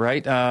reset,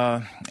 right?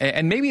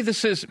 And maybe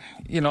this is,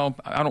 I don't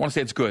want to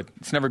say it's good.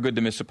 It's never good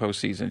to miss a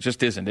postseason. It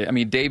just isn't. I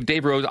mean,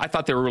 Dave Rose, I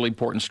thought they were really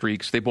important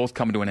streaks. They both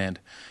come to an end.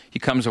 He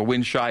comes a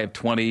win shy of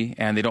 20,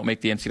 and they don't make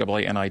the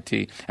NCAA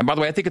NIT. And by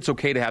the way, I think it's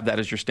okay to have that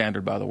as your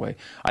standard, by the way.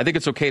 I think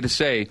it's okay to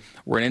say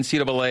we're an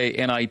NCAA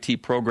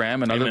NIT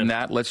program, and other than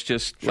that, let's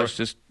just we'll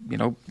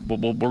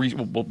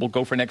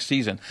go for next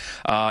season.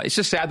 It's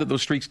just sad that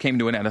those streaks came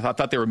to an end. I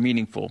thought they were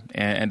meaningful,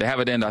 and to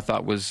have it end, I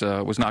thought was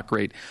not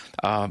great.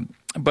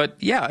 But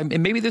yeah,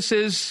 and maybe this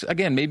is,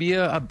 again, maybe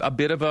a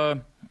bit of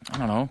a, I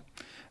don't know,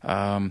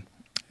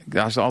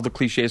 gosh, all the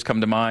cliches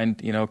come to mind,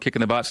 kick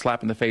in the butt,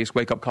 slap in the face,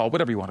 wake up call,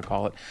 whatever you want to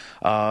call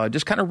it.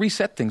 Just kind of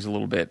reset things a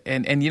little bit.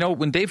 And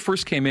when Dave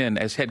first came in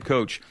as head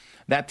coach,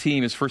 that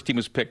team, his first team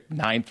was picked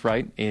 9th,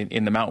 right,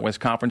 in the Mountain West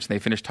Conference, and they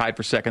finished tied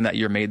for 2nd that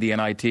year, made the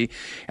NIT.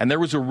 And there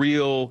was a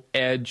real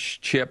edge,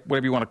 chip,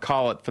 whatever you want to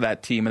call it, for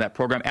that team and that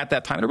program at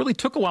that time. And it really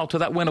took a while until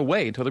that went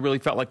away, until they really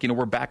felt like,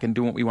 we're back and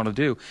doing what we want to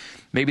do.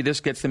 Maybe this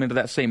gets them into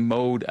that same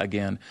mode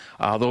again.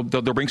 They'll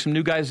bring some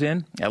new guys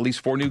in. At least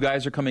 4 new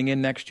guys are coming in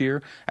next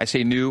year. I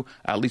say new.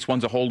 At least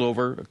one's a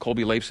holdover.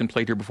 Colby Leifson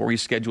played here before.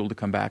 He's scheduled to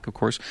come back, of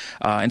course.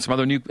 And some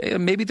other new,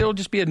 maybe there'll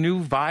just be a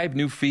new vibe,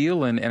 new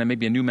feel, and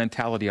maybe a new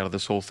mentality out of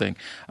this whole thing.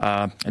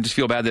 I just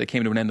feel bad that it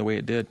came to an end the way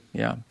it did.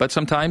 Yeah. But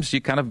sometimes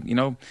you kind of,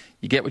 you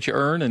get what you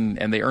earn,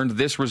 and they earned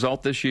this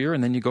result this year,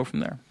 and then you go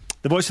from there.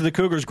 The voice of the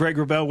Cougars, Greg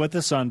Wrubell, with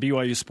us on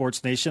BYU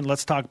Sports Nation.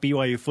 Let's talk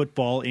BYU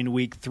football in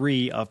week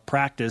 3 of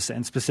practice,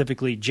 and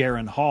specifically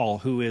Jaron Hall,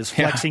 who is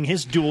flexing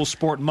his dual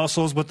sport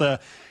muscles with a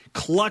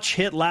clutch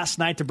hit last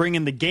night to bring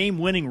in the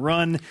game-winning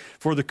run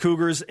for the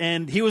Cougars,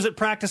 and he was at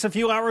practice a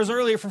few hours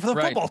earlier for the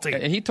football team.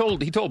 And he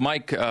told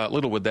Mike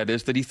Littlewood, that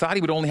is, that he thought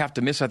he would only have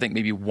to miss, I think,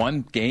 maybe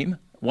one game.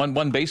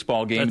 One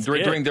baseball game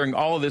during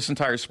all of this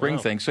entire spring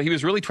thing. So he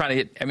was really trying to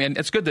hit. I mean,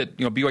 it's good that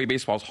BYU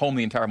baseball is home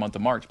the entire month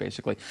of March,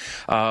 basically.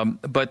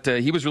 But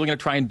he was really going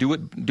to try and do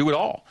it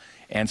all.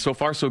 And so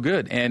far, so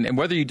good. And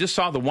whether you just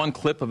saw the one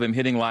clip of him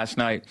hitting last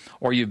night,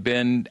 or you've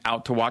been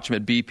out to watch him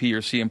at BP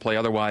or see him play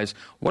otherwise,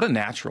 what a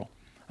natural.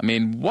 I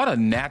mean, what a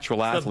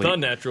natural athlete. Not the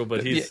natural,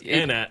 but he's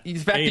in fact,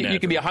 you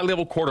can be a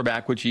high-level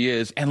quarterback, which he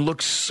is, and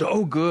look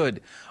so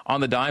good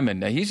on the diamond.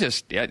 Now, he's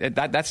just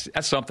that's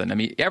something. I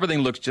mean,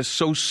 everything looks just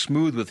so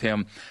smooth with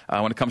him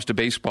when it comes to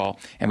baseball,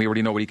 and we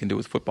already know what he can do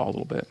with football a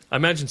little bit. I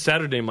imagine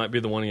Saturday might be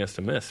the one he has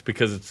to miss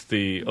because it's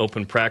the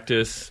open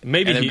practice.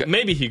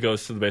 Maybe he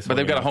goes to the baseball.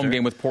 But they've got a home there.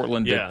 game with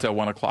Portland at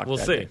 1 o'clock. We'll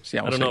see.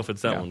 Yeah, I don't know if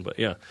it's that one, but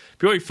yeah.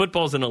 BYU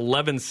football is an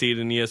 11 seed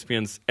in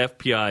ESPN's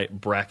FPI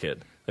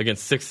bracket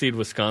against 6th seed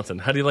Wisconsin.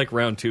 How do you like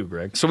round 2,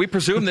 Greg? So we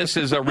presume this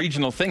is a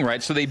regional thing,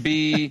 right? So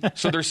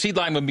their seed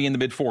line would be in the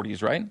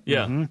mid-40s, right?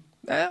 Yeah. Mm-hmm.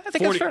 I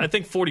think that's fair. I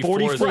think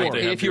 44 is right.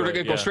 If you were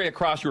to go straight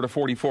across, you were to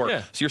 44. Yeah.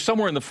 So you're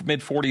somewhere in the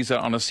mid-40s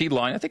on a seed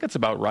line. I think that's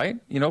about right,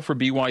 for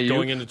BYU.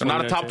 Going into They're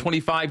not a top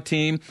 25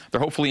 team.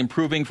 They're hopefully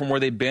improving from where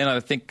they've been. I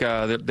think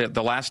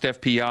the last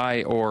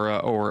FPI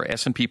or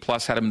S&P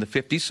Plus had them in the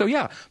 50s. So,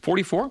 yeah,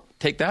 44.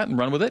 Take that and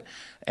run with it.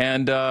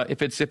 And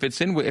if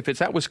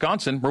it's at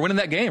Wisconsin, we're winning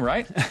that game,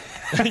 right?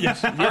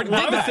 Yes. I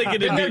was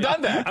thinking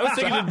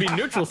it'd be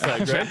neutral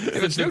site, right?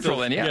 If it's neutral,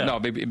 then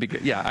it'd be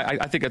good. Yeah,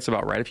 I think that's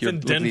about right. If you're in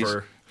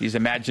Denver. These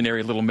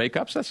imaginary little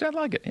makeups, I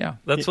like it. Yeah,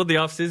 that's what the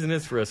off season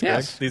is for us, Greg.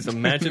 Yes. These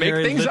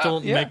imaginary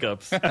little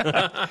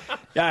makeups.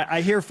 Yeah,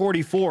 I hear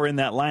 44 in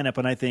that lineup,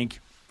 and I think,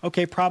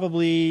 okay,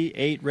 probably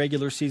 8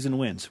 regular season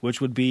wins, which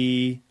would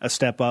be a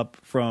step up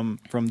from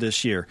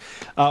this year.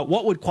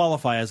 What would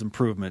qualify as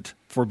improvement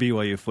for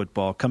BYU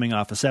football coming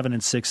off a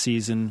 7-6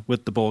 season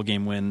with the bowl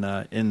game win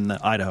in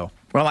Idaho?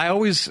 Well, I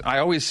always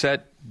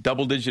set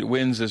double-digit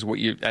wins as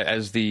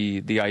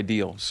the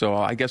ideal. So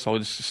I guess I'll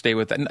just stay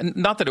with that.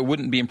 Not that it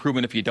wouldn't be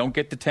improvement if you don't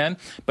get to 10,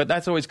 but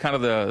that's always kind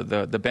of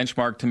the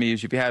benchmark to me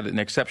is if you had an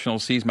exceptional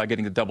season by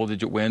getting the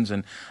double-digit wins,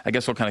 and I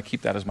guess I'll kind of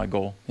keep that as my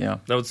goal. Yeah,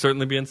 that would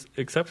certainly be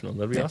exceptional.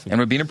 That'd be awesome. And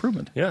it would be an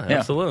improvement. Yeah,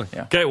 absolutely.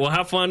 Yeah. Okay, well,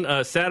 have fun.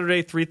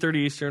 Saturday, 3:30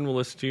 Eastern. We'll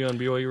listen to you on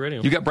BYU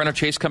Radio. You got Brenna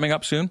Chase coming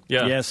up soon?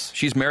 Yeah. Yes.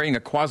 She's marrying a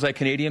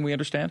quasi-Canadian, we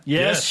understand?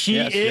 Yes, she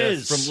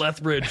is. From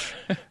Lethbridge.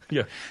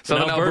 Yeah.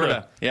 Southern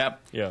Alberta.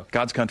 Yep. Yeah.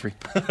 God's country.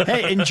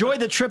 Hey, enjoy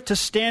the trip to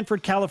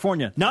Stanford,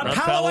 California. Not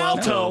Palo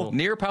Alto. No,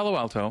 near Palo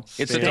Alto.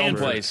 It's its own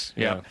place.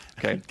 Yeah.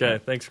 Okay,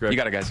 thanks, Greg. You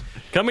got it, guys.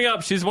 Coming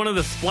up, she's one of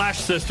the Splash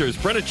Sisters.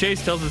 Brenna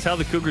Chase tells us how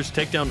the Cougars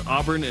take down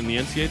Auburn in the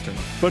NCAA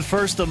tournament. But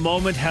first, the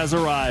moment has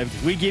arrived.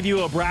 We give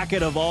you a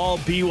bracket of all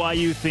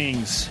BYU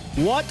things.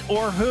 What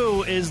or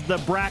who is the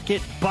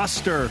bracket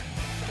buster?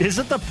 Is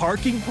it the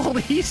parking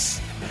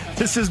police?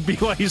 This is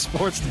BYU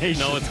Sports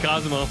Nation. No, it's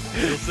Cosmo.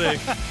 You'll see.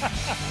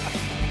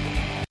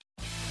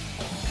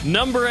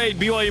 Number 8,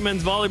 BYU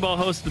men's volleyball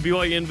hosts the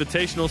BYU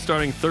Invitational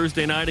starting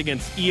Thursday night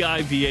against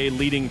EIVA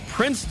leading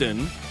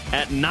Princeton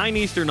at 9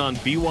 Eastern on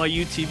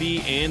BYU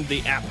TV and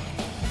the app.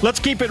 Let's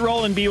keep it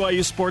rolling,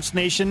 BYU Sports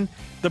Nation.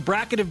 The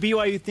bracket of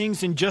BYU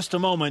things in just a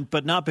moment,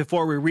 but not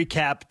before we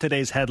recap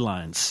today's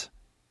headlines.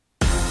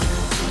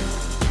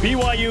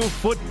 BYU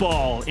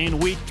football in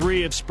week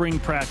 3 of spring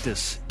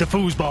practice. The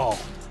foosball.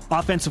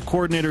 Offensive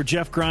coordinator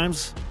Jeff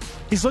Grimes,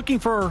 he's looking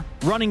for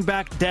running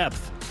back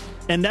depth.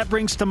 And that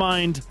brings to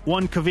mind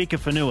one Kavika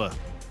Fanua.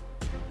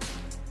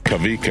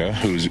 Kavika,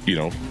 who's,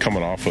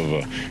 coming off of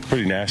a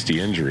pretty nasty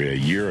injury a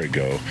year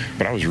ago,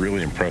 but I was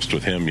really impressed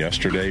with him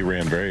yesterday.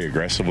 Ran very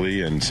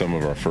aggressively in some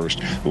of our first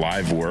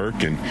live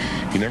work, and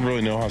you never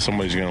really know how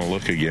somebody's going to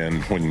look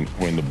again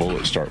when the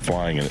bullets start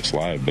flying and it's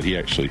live, but he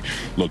actually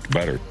looked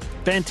better.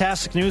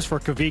 Fantastic news for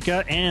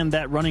Kavika and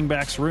that running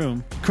back's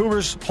room.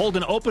 Cougars hold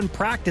an open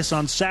practice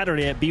on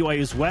Saturday at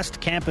BYU's West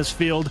Campus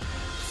Field,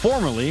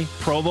 formerly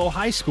Provo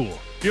High School.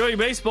 BYU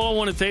baseball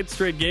won its 8th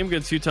straight game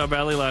against Utah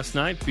Valley last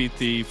night. Beat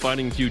the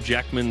Fighting Hugh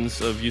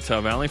Jackmans of Utah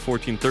Valley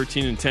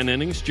 14-13 in 10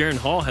 innings. Jaron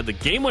Hall had the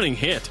game-winning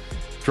hit,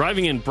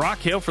 driving in Brock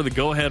Hale for the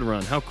go-ahead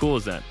run. How cool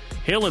is that?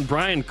 Hale and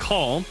Brian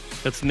Call,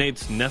 that's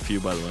Nate's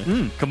nephew, by the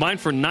way, combined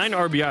for 9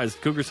 RBIs. The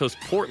Cougars host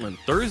Portland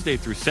Thursday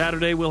through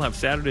Saturday. We'll have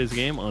Saturday's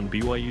game on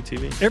BYU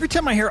TV. Every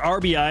time I hear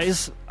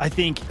RBIs, I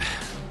think,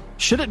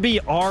 should it be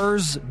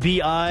R's,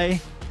 VI,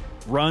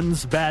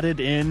 runs batted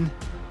in?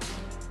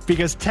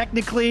 Because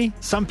technically,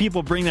 some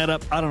people bring that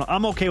up. I don't know.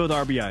 I'm okay with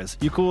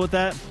RBIs. You cool with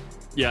that?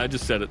 Yeah, I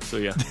just said it, so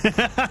yeah.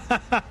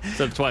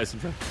 Said it twice.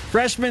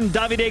 Freshman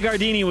Davide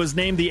Gardini was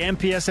named the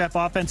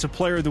MPSF Offensive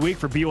Player of the Week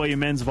for BYU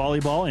men's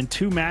volleyball. In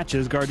 2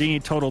 matches,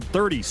 Gardini totaled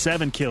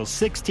 37 kills,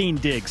 16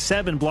 digs,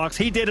 7 blocks.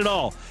 He did it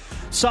all.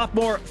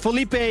 Sophomore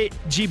Felipe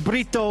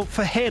Gibrito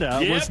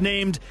Fajeda was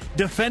named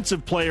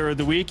Defensive Player of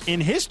the Week in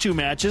his 2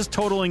 matches,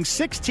 totaling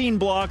 16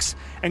 blocks,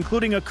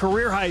 including a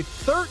career-high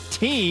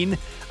 13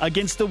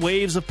 against the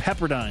Waves of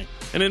Pepperdine.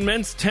 And in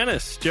men's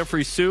tennis,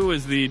 Jeffrey Sue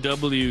is the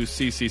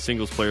WCC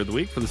Singles Player of the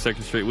Week for the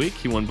 2nd straight week.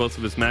 He won both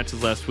of his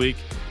matches last week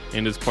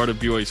and is part of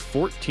BYU's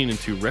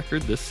 14-2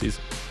 record this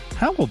season.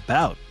 How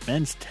about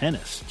men's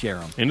tennis,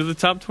 Jerome? Into the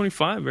top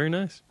 25. Very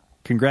nice.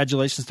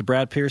 Congratulations to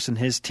Brad Pierce and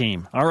his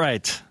team. All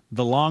right,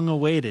 the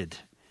long-awaited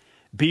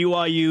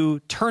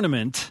BYU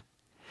tournament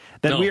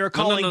that we are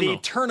calling the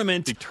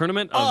Tournament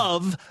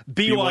of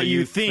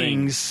BYU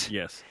Things.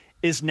 Yes.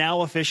 Is now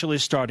officially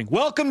starting.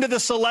 Welcome to the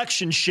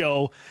selection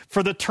show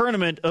for the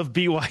Tournament of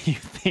BYU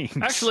Things.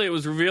 Actually, it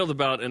was revealed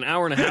about an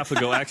hour and a half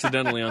ago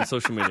accidentally on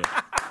social media.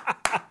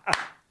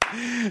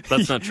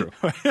 That's not true.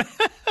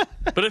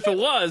 But if it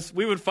was,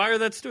 we would fire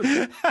that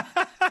student.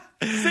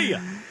 See ya.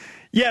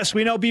 Yes,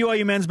 we know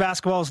BYU men's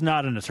basketball is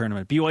not in a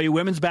tournament. BYU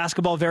women's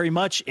basketball very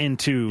much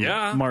into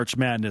March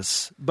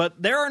Madness.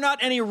 But there are not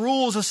any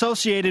rules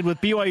associated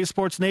with BYU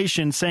Sports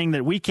Nation saying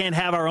that we can't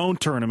have our own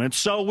tournament.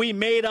 So we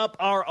made up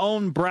our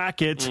own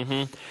bracket,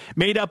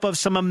 made up of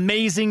some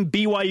amazing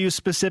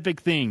BYU-specific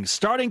things.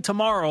 Starting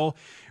tomorrow,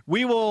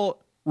 we will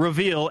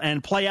reveal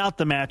and play out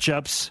the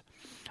matchups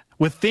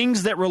with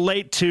things that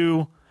relate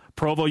to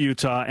Provo,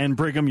 Utah, and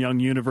Brigham Young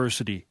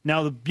University.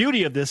 Now, the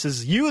beauty of this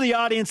is you, the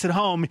audience at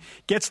home,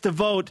 gets to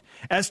vote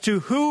as to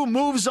who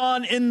moves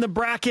on in the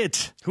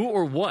bracket. Who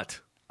or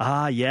what?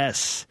 Ah,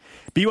 yes.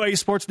 BYU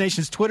Sports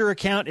Nation's Twitter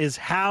account is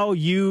how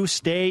you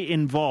stay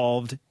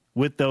involved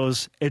with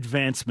those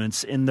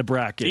advancements in the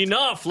bracket.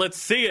 Enough. Let's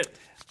see it.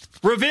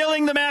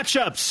 Revealing the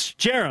matchups.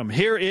 Jerem,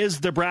 here is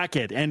the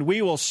bracket, and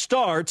we will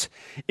start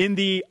in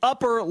the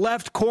upper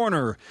left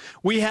corner.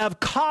 We have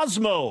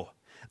Cosmo,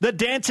 the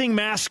dancing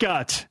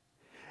mascot,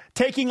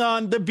 taking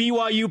on the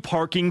BYU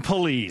parking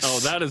police. Oh,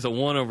 that is a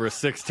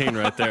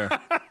 1/16 right there.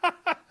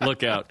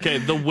 Look out. Okay,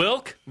 the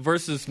Wilk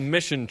versus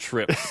Mission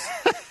Trips.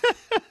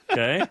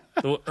 Okay,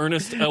 the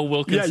Ernest L.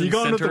 Wilkinson Center. Yeah, you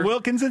going with the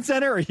Wilkinson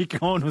Center, or are you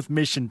going with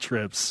Mission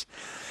Trips?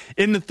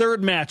 In the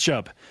third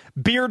matchup,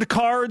 beard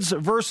cards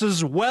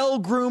versus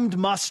well-groomed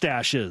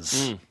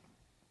mustaches.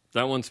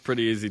 That one's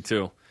pretty easy,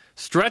 too.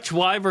 Stretch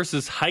Y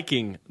versus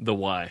hiking the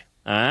Y.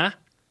 Huh?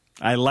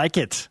 I like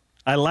it.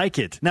 I like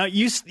it. Now,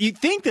 you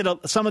think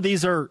that some of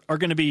these are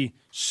going to be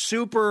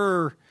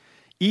super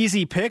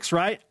easy picks,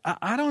 right?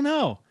 I don't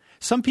know.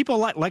 Some people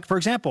like, for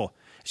example,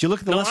 as you look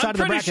at the left side of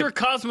the bracket. I'm pretty sure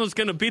Cosmo's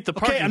going to beat the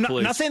parking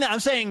police. I'm not saying that. I'm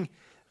saying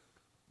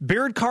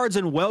beard cards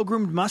and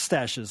well-groomed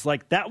mustaches.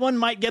 Like, that one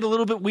might get a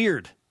little bit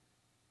weird.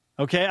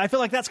 Okay? I feel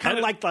like that's kind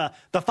of like the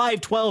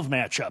 5-12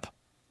 matchup.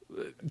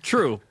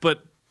 True,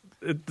 but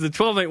the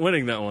 12 ain't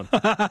winning that one.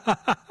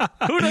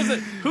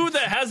 Who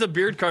that has a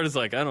beard card is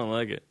like, I don't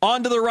like it.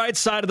 On to the right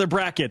side of the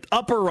bracket,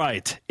 upper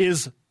right,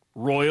 is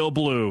Royal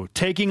Blue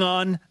taking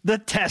on the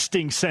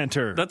Testing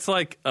Center. That's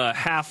like a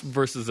half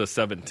versus a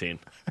 17.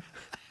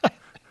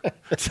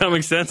 Does that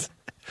make sense?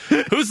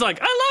 Who's like,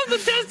 I love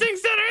the Testing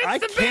Center.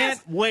 It's the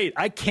best.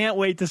 I can't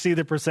wait to see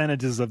the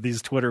percentages of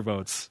these Twitter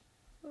votes.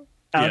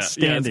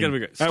 Outstanding. Yeah, it's going to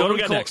be great. All right, what do we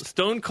got next?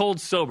 Stone Cold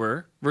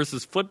Sober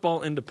versus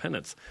Football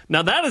Independence.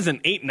 Now, that is an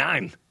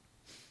 8-9.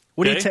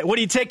 What Okay. are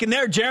you taking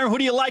there, Jaron? Who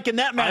do you like in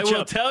that matchup? I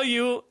will tell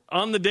you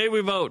on the day we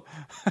vote.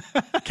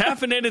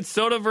 Caffeinated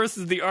soda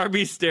versus the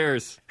RB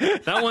Stairs.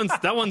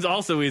 That one's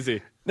also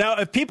easy. Now,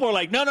 if people are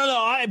like, no,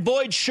 I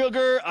avoid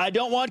sugar, I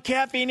don't want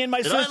caffeine in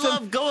my system. I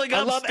love going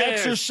I love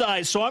upstairs.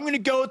 exercise, so I'm going to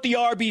go with the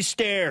RB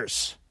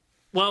Stairs.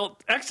 Well,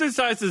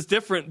 exercise is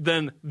different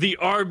than the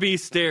RB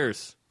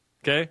Stairs.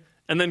 Okay?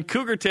 And then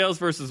Cougar Tails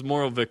versus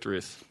Moral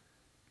Victories.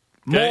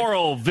 Okay?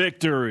 Moral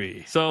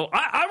victory. So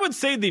I would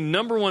say the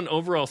number one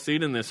overall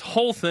seed in this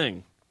whole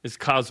thing is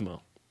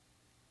Cosmo.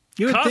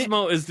 You would think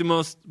Cosmo is the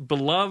most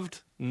beloved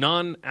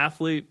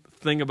non-athlete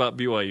thing about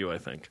BYU, I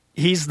think.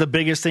 he's the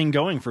biggest thing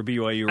going for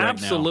BYU right now.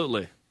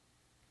 Absolutely.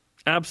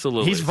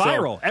 He's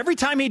viral. Every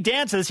time he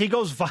dances, he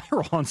goes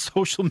viral on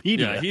social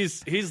media. Yeah,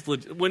 he's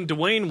when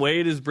Dwayne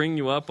Wade is bringing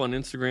you up on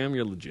Instagram,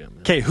 you're legit,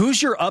 man. Okay,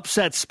 who's your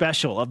upset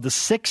special of the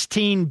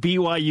 16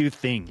 BYU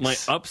things? My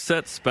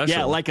upset special.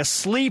 Yeah, like a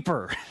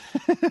sleeper.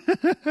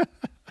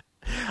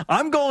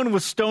 I'm going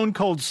with Stone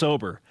Cold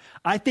Sober.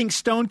 I think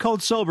Stone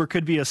Cold Sober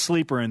could be a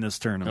sleeper in this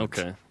tournament.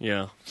 Okay,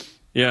 yeah.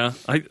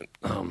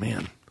 Oh,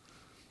 man.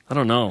 I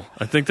don't know.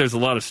 I think there's a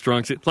lot of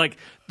strong... Like,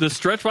 the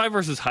stretch Y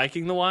versus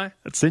hiking the Y?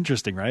 That's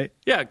interesting, right?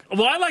 Yeah.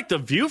 Well, I like the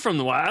view from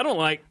the Y. I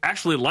don't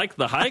actually like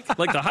the hike.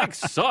 Like, the hike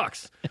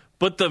sucks.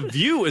 But the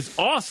view is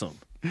awesome,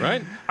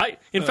 right?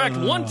 In fact,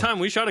 one time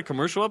we shot a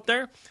commercial up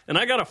there, and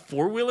I got a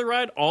four-wheeler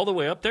ride all the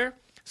way up there.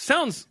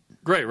 Sounds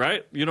great,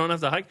 right? You don't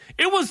have to hike.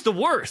 It was the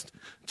worst.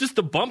 Just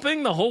the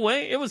bumping the whole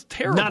way. It was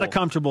terrible. Not a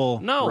comfortable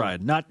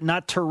ride.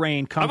 Not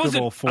terrain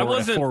comfortable for a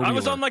four-wheeler. I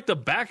was on, like, the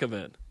back of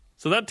it.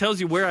 So that tells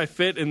you where I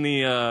fit in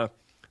the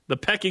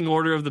pecking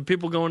order of the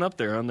people going up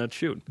there on that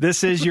shoot.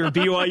 This is your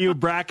BYU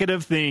bracket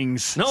of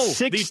things. No,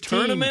 16. the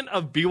tournament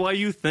of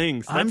BYU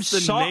things. That's I'm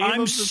the name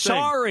of the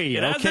sorry.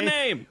 thing. It has a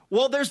name.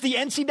 Well, there's the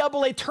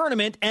NCAA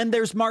tournament and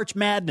there's March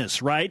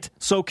Madness, right?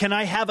 So can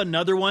I have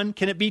another one?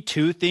 Can it be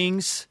two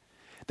things?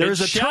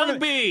 There's It shall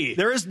be.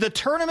 There is the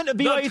tournament of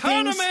BYU The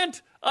things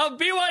tournament of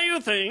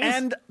BYU things.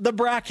 and the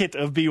bracket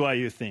of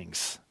BYU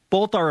things.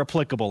 Both are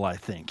applicable, I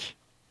think.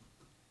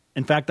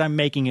 In fact, I'm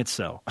making it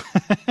so.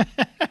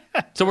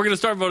 So we're going to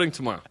start voting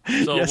tomorrow.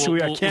 So Yes, we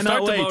are. We'll Cannot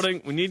start wait. the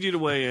voting. We need you to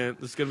weigh in.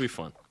 This is going to be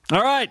fun.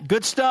 All right,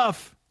 good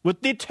stuff.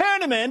 With the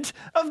tournament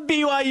of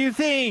BYU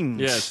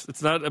things. Yes,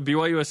 it's not a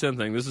BYUSN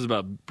thing. This is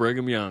about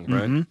Brigham Young,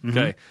 right? Mm-hmm,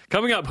 Okay.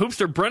 Coming up,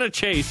 hoopster Brenna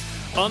Chase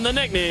on the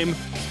nickname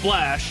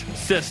Splash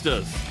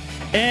Sisters.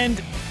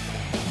 And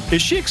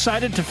is she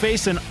excited to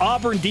face an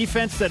Auburn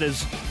defense that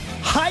is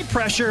high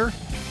pressure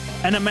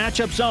and a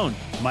matchup zone?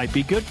 Might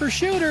be good for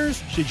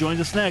shooters. She joins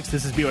us next.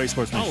 This is BYU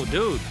Sports Nation. Oh,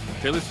 dude.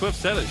 Taylor Swift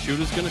said it.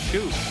 Shooter's going to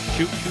shoot.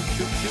 Shoot, shoot,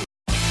 shoot, shoot.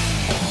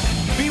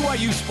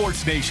 BYU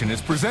Sports Nation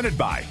is presented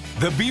by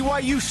The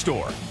BYU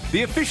Store,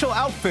 the official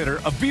outfitter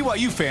of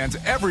BYU fans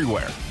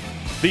everywhere.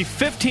 The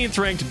 15th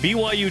ranked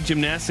BYU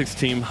gymnastics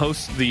team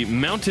hosts the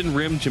Mountain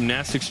Rim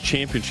Gymnastics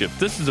Championship.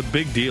 This is a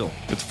big deal.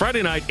 It's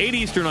Friday night, 8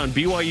 Eastern on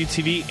BYU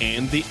TV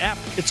and the app.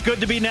 It's good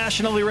to be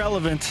nationally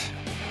relevant.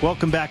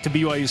 Welcome back to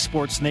BYU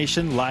Sports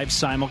Nation, live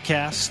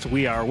simulcast.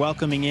 We are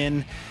welcoming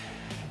in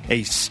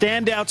a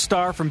standout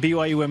star from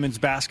BYU women's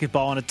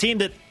basketball and a team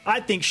that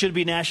I think should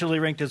be nationally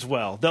ranked as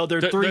well, though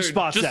they're three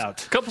spots just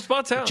out. A couple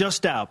spots out.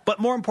 Just out. But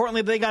more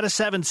importantly, they got a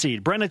 7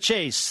 seed. Brenna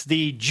Chase,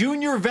 the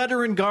junior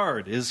veteran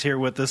guard, is here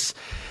with us,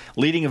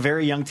 leading a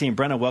very young team.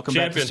 Brenna, welcome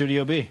back to Champion.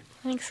 Studio B.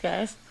 Thanks,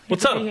 guys.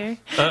 What's Good up? to be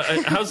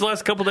here. How's the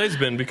last couple days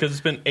been? Because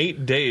it's been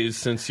 8 days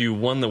since you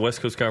won the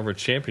West Coast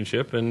Conference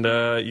Championship, and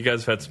you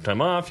guys have had some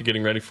time off. You're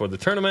getting ready for the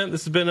tournament.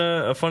 This has been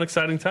a fun,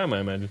 exciting time, I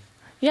imagine.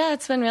 Yeah,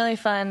 it's been really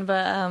fun,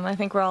 but I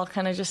think we're all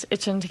kind of just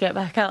itching to get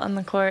back out on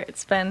the court.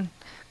 It's been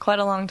quite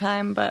a long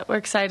time, but we're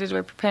excited.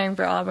 We're preparing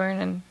for Auburn,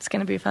 and it's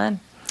going to be fun.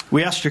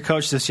 We asked your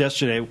coach this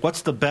yesterday.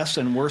 What's the best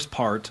and worst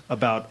part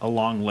about a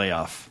long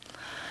layoff?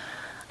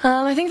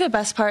 I think the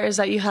best part is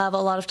that you have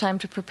a lot of time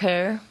to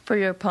prepare for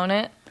your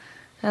opponent.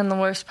 And the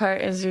worst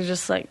part is you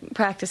just,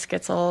 practice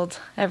gets old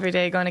every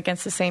day going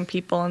against the same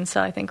people. And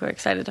so I think we're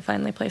excited to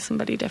finally play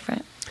somebody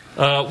different.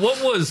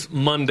 What was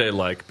Monday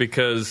like?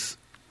 Because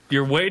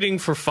you're waiting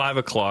for 5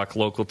 o'clock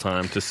local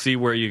time to see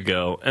where you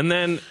go. And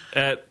then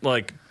at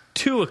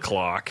 2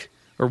 o'clock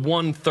or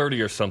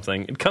 1:30 or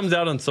something, it comes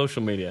out on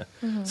social media.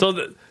 Mm-hmm.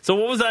 So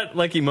what was that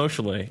like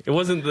emotionally? It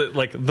wasn't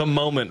the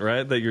moment,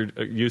 right, that you're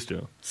used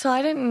to. So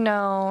I didn't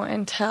know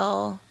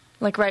until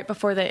right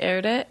before they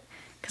aired it.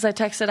 Because I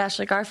texted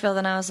Ashley Garfield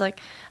and I was like,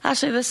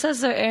 Ashley, this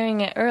says they're airing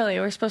it early.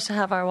 We're supposed to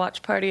have our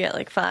watch party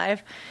at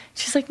 5.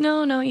 She's like,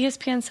 no,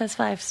 ESPN says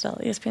 5 still.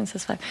 ESPN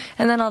says 5.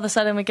 And then all of a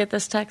sudden we get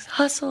this text,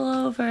 hustle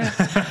over.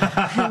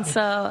 And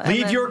so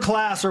Leave your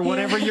class or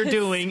whatever you're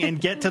doing and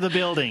get to the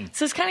building.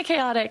 So it's kind of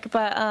chaotic,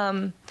 but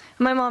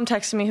my mom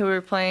texted me who we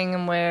were playing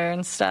and where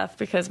and stuff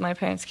because my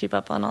parents keep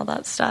up on all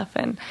that stuff.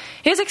 And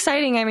it was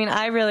exciting. I mean,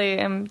 I really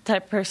am the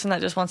type of person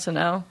that just wants to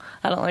know.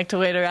 I don't like to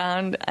wait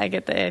around. I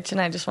get the itch and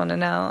I just want to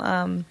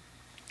know.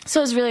 So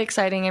it was really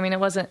exciting. I mean, it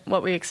wasn't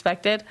what we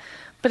expected,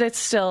 but it's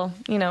still,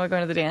 we're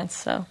going to the dance,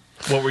 so.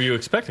 What were you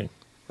expecting?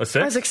 A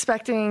 6? I was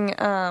expecting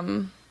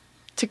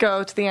to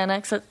go to the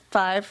annex at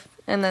 5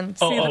 and then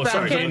see the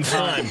sorry, in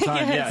bracket.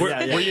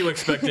 time. Were you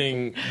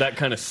expecting that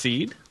kind of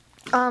seed?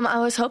 I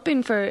was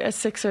hoping for a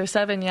 6 or a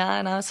 7,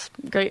 and I was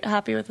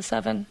happy with a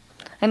 7.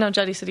 I know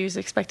Juddy said he was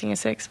expecting a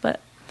 6, but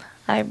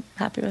I'm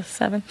happy with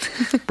 7.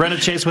 Brenna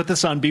Chase with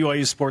us on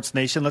BYU Sports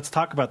Nation. Let's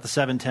talk about the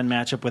 7-10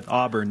 matchup with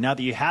Auburn. Now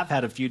that you have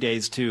had a few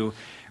days to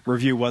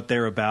review what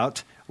they're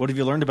about, what have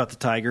you learned about the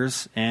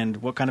Tigers, and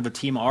what kind of a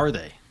team are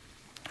they?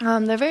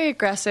 They're very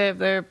aggressive.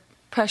 They're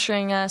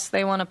pressuring us.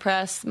 They want to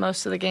press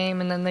most of the game,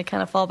 and then they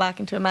kind of fall back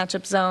into a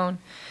matchup zone.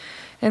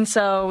 And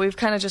so we've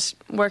kind of just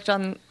worked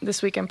on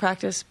this week in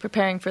practice,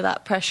 preparing for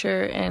that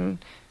pressure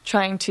and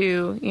trying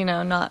to,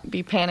 not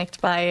be panicked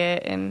by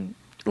it and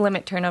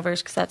limit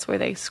turnovers because that's where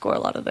they score a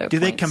lot of their points. Do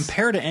they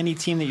compare to any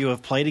team that you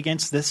have played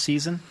against this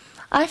season?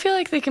 I feel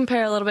like they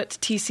compare a little bit to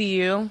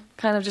TCU,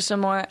 kind of just a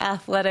more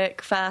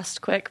athletic,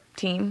 fast, quick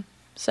team.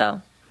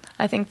 So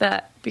I think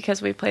that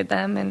because we played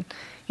them and,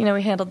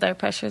 we handled their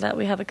pressure, that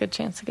we have a good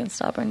chance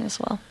against Auburn as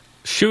well.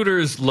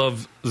 Shooters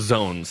love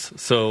zones.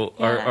 So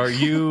are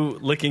you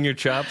licking your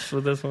chops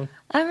with this one?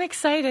 I'm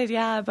excited,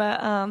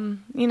 but,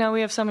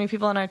 we have so many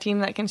people on our team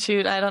that can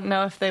shoot. I don't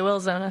know if they will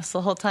zone us the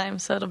whole time,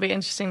 so it'll be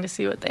interesting to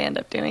see what they end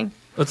up doing.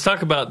 Let's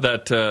talk about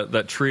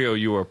that trio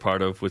you were a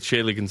part of with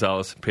Shaylee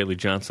Gonzalez and Paley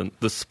Johnson,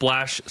 the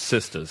Splash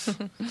Sisters.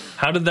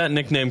 How did that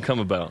nickname come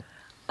about?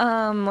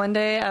 One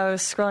day I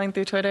was scrolling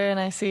through Twitter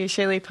and I see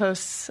Shaylee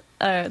posts,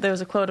 there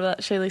was a quote about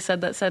Shaylee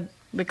said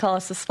they call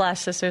us the Splash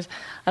Sisters.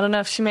 I don't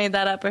know if she made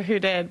that up or who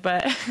did,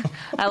 but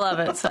I love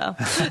it. So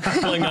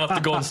pulling off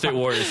the Golden State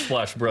Warriors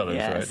Splash Brothers,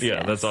 right?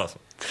 Yeah, that's awesome.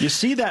 You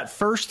see that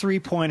first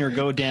 3-pointer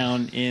go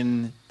down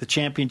in the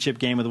championship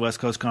game of the West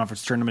Coast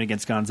Conference Tournament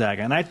against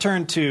Gonzaga. And I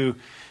turned to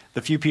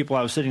the few people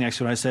I was sitting next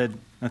to and I said,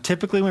 now,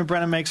 typically when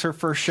Brenna makes her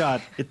first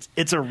shot,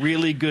 it's a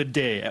really good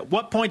day. At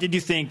what point did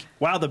you think,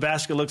 wow, the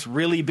basket looks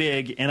really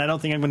big and I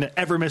don't think I'm going to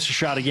ever miss a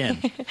shot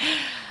again?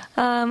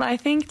 I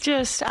think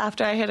just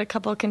after I hit a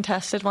couple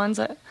contested ones,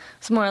 it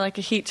was more like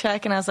a heat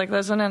check, and I was like,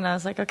 those one, and I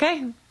was like,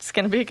 okay, it's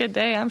going to be a good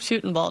day. I'm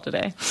shooting ball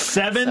today.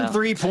 7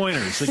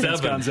 3-pointers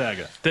against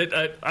Gonzaga.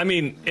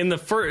 In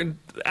the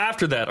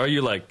after that, are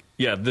you like,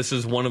 yeah, this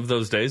is one of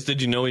those days?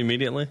 Did you know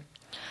immediately?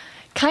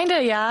 Kind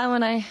of, yeah.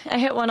 When I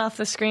hit one off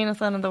the screen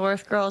with one of the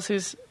Worth girls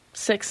who's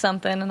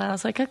 6-something, and I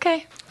was like,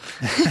 okay.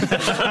 All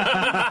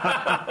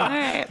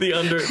right. The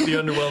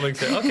underwhelming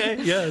thing.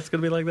 Okay, yeah, it's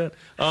going to be like that.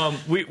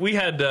 We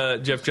had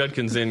Jeff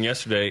Judkins in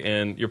yesterday,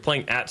 and you're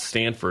playing at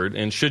Stanford,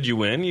 and should you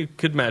win, you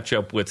could match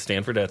up with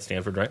Stanford at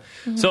Stanford, right?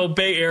 Mm-hmm. So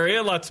Bay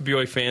Area, lots of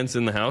BYU fans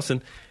in the house,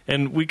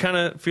 and we kind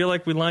of feel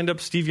like we lined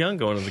up Steve Young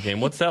going to the game.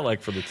 What's that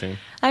like for the team?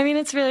 I mean,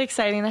 it's really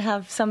exciting to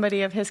have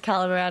somebody of his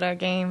caliber at our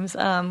games.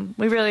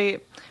 We really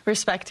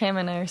respect him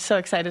and are so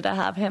excited to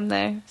have him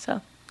there,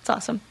 so it's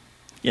awesome.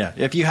 Yeah,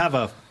 if you have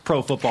a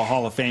Pro Football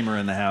Hall of Famer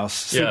in the house,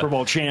 Super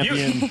Bowl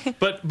champion.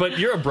 But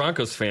you're a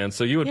Broncos fan,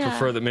 so you would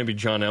prefer that maybe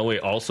John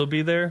Elway also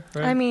be there,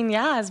 right? I mean,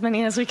 as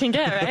many as we can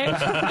get,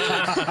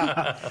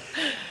 right?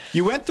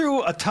 You went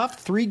through a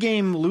tough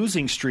 3-game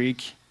losing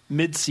streak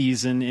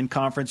mid-season in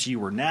conference. You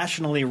were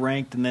nationally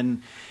ranked, and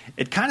then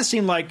it kind of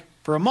seemed like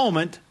for a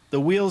moment the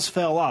wheels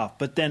fell off.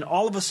 But then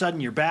all of a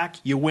sudden you're back,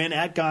 you win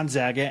at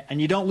Gonzaga,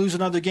 and you don't lose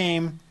another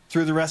game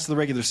through the rest of the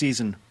regular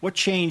season. What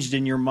changed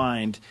in your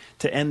mind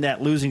to end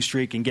that losing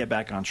streak and get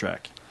back on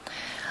track?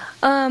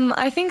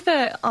 I think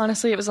that,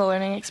 honestly, it was a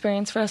learning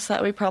experience for us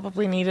that we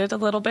probably needed a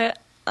little bit.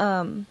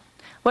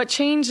 What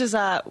changed is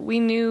that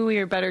we knew we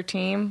were a better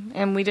team,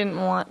 and we didn't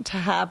want to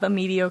have a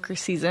mediocre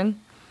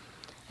season.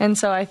 And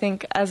so I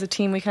think as a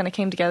team we kind of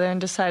came together and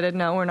decided,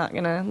 no, we're not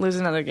going to lose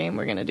another game.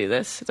 We're going to do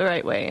this the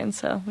right way, and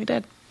so we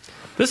did.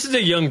 This is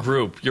a young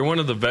group. You're one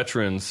of the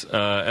veterans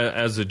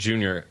as a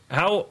junior.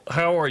 How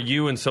are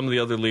you and some of the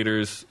other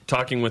leaders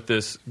talking with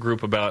this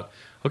group about,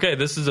 okay,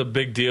 this is a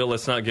big deal.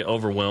 Let's not get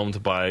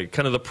overwhelmed by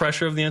kind of the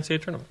pressure of the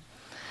NCAA tournament?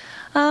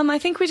 I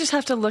think we just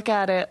have to look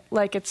at it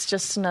like it's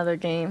just another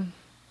game.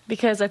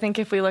 Because I think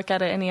if we look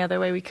at it any other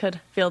way, we could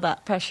feel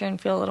that pressure and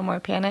feel a little more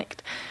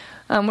panicked.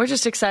 We're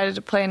just excited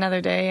to play another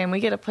day, and we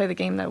get to play the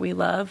game that we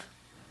love.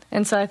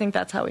 And so I think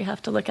that's how we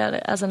have to look at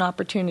it, as an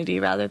opportunity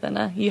rather than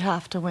a you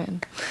have to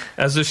win.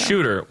 As a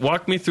shooter,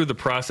 walk me through the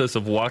process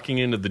of walking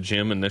into the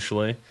gym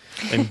initially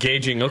and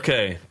gauging,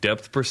 okay,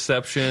 depth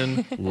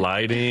perception,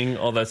 lighting,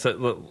 all that stuff.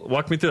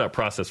 Walk me through that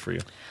process for you.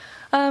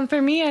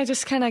 For me, I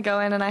just kind of go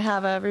in and I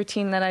have a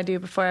routine that I do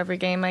before every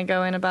game. I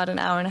go in about an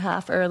hour and a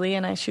half early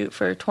and I shoot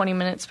for 20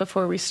 minutes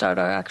before we start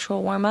our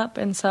actual warm-up.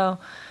 And so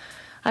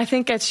I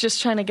think it's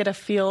just trying to get a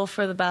feel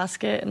for the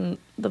basket and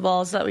the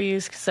balls that we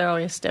use because they're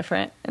always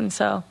different. And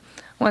so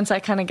once I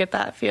kind of get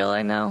that feel,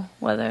 I know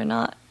whether or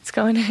not it's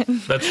going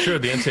in. That's true.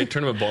 The NCAA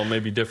tournament ball may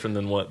be different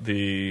than what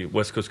the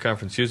West Coast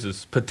Conference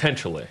uses,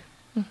 potentially.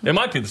 It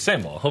might be the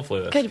same ball.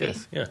 Hopefully that's Could the be.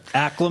 case. Yeah.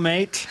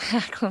 Acclimate.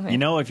 Acclimate. You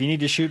know, if you need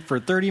to shoot for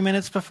 30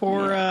 minutes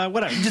before,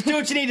 whatever, just do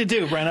what you need to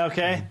do, Brenna.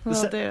 Okay.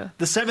 Will do.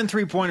 The 7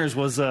 3-pointers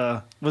was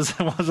a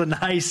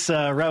nice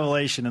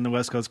revelation in the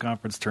West Coast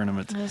Conference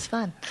tournament. It was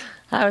fun.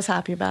 I was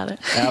happy about it.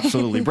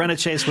 Absolutely. Brenna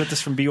Chase with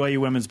us from BYU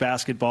women's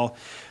basketball.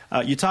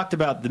 You talked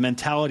about the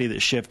mentality that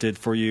shifted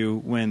for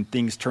you when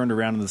things turned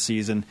around in the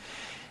season.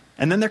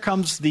 And then there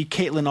comes the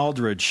Caitlin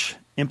Aldridge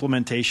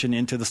implementation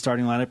into the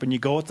starting lineup, and you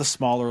go with the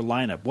smaller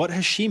lineup. What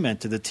has she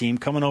meant to the team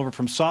coming over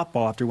from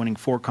softball after winning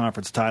 4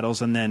 conference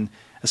titles and then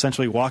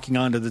essentially walking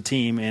onto the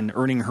team and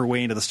earning her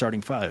way into the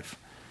starting 5?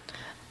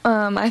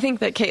 I think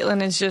that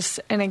Caitlin is just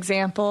an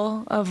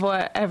example of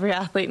what every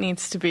athlete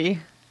needs to be.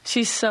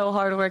 She's so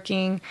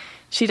hardworking.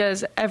 She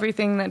does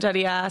everything that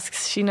Juddy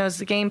asks. She knows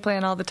the game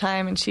plan all the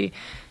time, and she's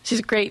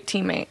a great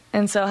teammate.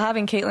 And so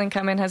having Caitlin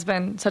come in has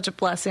been such a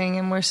blessing,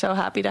 and we're so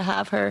happy to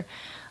have her.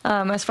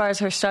 As far as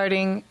her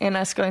starting and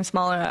us going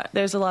smaller,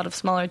 there's a lot of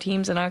smaller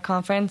teams in our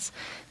conference,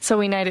 so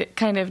we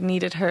kind of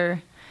needed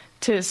her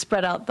to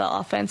spread out the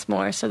offense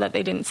more so that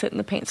they didn't sit in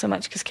the paint so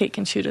much because Kate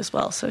can shoot as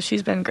well. So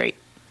she's been great.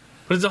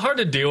 But is it hard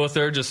to deal with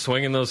her just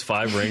swinging those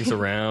 5 rings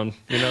around,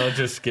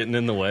 just getting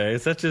in the way?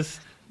 Is that just...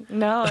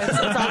 No, it's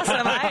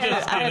awesome.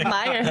 I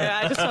admire her.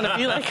 I just want to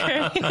be like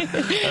her. I'm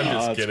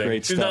just kidding.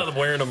 Great She's stuff. not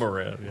wearing them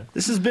around. Yeah.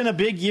 This has been a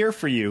big year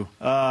for you,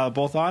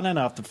 both on and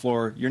off the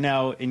floor. You're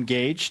now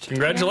engaged.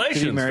 Congratulations.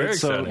 To be married, Very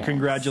so exciting.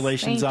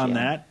 congratulations Thank on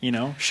you.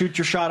 that. Shoot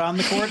your shot on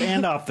the court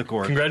and off the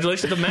court.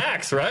 Congratulations to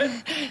Max, right?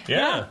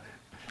 Yeah.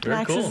 Very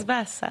Max cool. is the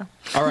best, so.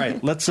 All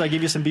right, let's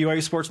give you some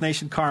BYU Sports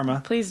Nation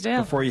karma. Please do.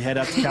 Before you head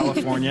out to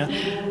California.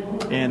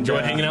 And Enjoy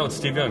hanging out with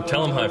Steve Young.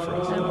 Tell him hi for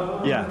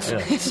us. Yeah,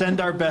 send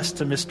our best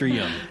to Mr.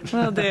 Young.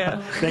 Will do.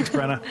 Thanks,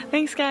 Brenna.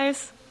 Thanks,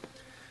 guys.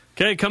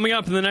 Okay, coming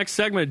up in the next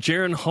segment,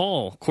 Jaron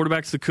Hall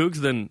quarterbacks the Cougs,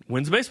 then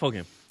wins a baseball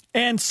game.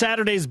 And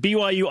Saturday's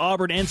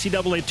BYU-Auburn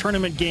NCAA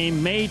tournament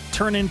game may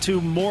turn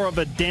into more of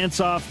a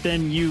dance-off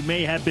than you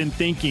may have been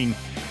thinking.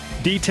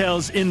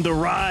 Details in the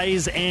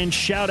rise and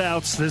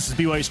shout-outs. This is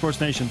BYU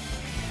Sports Nation.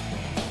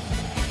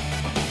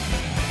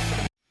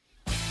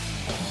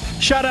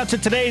 Shout-out to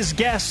today's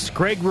guests,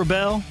 Greg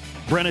Wrubell,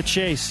 Brenna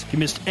Chase. If you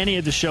missed any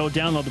of the show,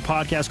 download the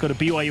podcast. Go to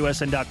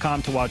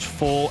BYUSN.com to watch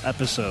full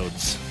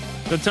episodes.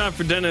 Good time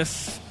for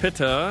Dennis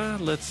Pitta.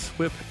 Let's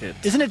whip it.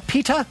 Isn't it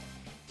Pita?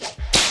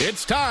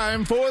 It's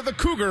time for the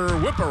Cougar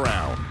Whip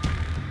Around.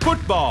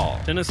 Football.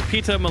 Dennis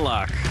Pitta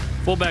Malak.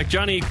 Fullback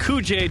Johnny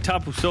Kuje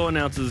Tapuso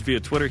announces via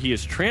Twitter he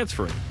is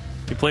transferring.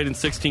 He played in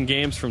 16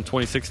 games from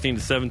 2016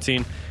 to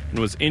 17 and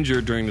was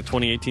injured during the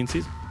 2018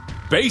 season.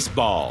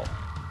 Baseball.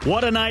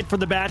 What a night for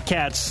the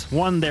Batcats.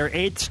 Won their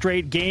 8th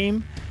straight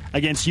game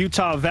against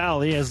Utah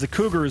Valley as the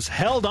Cougars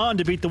held on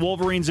to beat the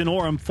Wolverines in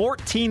Orem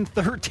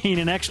 14-13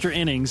 in extra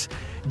innings.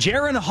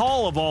 Jaron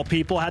Hall, of all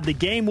people, had the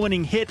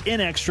game-winning hit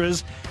in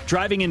extras,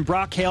 driving in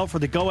Brock Hale for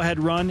the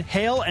go-ahead run.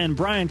 Hale and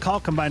Brian Call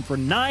combined for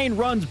 9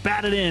 runs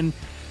batted in.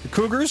 The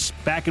Cougars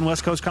back in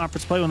West Coast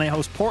Conference play when they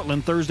host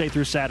Portland Thursday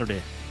through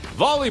Saturday.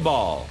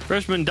 Volleyball.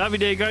 Freshman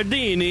Davide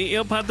Gardini,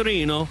 Il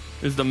Padrino,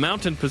 is the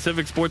Mountain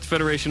Pacific Sports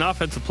Federation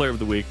Offensive Player of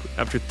the Week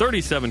after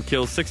 37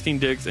 kills, 16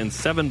 digs, and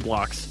 7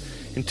 blocks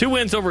in 2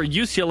 wins over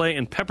UCLA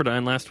and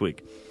Pepperdine last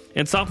week.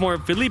 And sophomore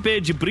Felipe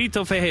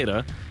Gibrito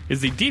Ferreira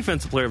is the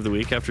Defensive Player of the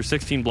Week after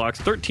 16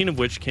 blocks, 13 of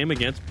which came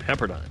against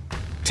Pepperdine.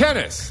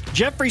 Tennis.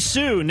 Jeffrey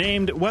Sue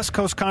named West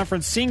Coast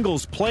Conference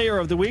Singles Player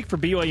of the Week for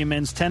BYU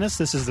men's tennis.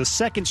 This is the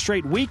 2nd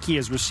straight week he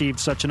has received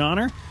such an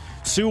honor.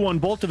 Sue won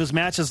both of his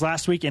matches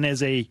last week and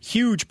is a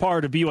huge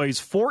part of BYU's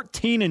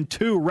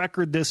 14-2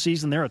 record this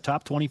season. They're a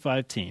top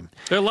 25 team.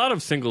 There are a lot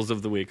of singles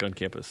of the week on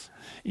campus.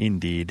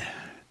 Indeed.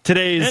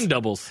 Today's And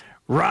doubles.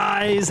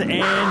 rise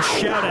and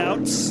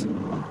shout-outs.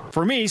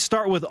 For me,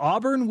 start with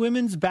Auburn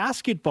women's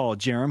basketball,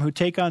 Jerem, who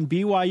take on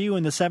BYU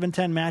in the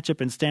 7-10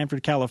 matchup in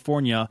Stanford,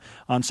 California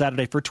on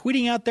Saturday for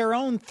tweeting out their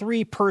own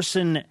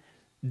 3-person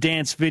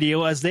dance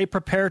video as they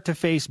prepare to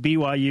face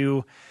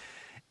BYU.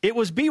 It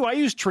was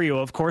BYU's trio,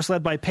 of course,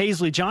 led by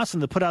Paisley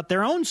Johnson, that put out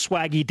their own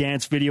swaggy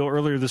dance video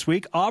earlier this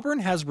week. Auburn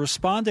has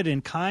responded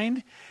in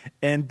kind,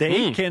 and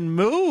they can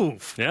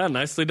move. Yeah,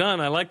 nicely done.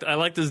 I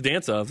like this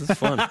dance-off. This is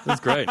fun. This is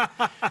great.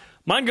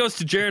 Mine goes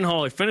to Jaron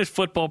Hall. He finished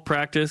football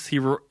practice. He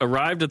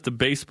arrived at the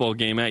baseball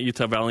game at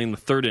Utah Valley in the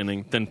 3rd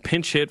inning, then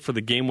pinch hit for the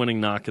game-winning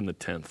knock in the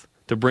 10th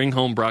to bring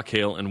home Brock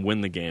Hale and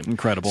win the game.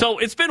 Incredible. So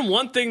it's been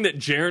one thing that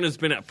Jaron has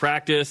been at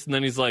practice, and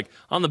then he's like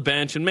on the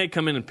bench and may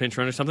come in and pinch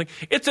run or something.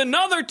 It's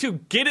another to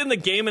get in the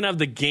game and have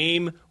the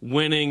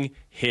game-winning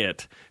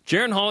hit.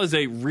 Jaron Hall is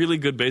a really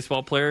good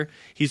baseball player.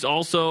 He's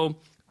also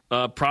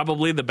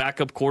probably the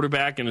backup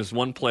quarterback and is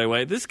one play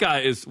away. This guy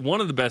is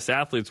one of the best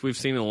athletes we've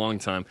seen in a long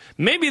time.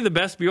 Maybe the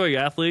best BYU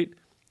athlete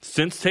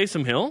since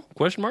Taysom Hill?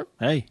 Question mark.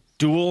 Hey,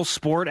 dual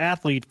sport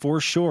athlete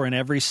for sure in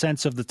every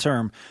sense of the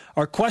term.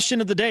 Our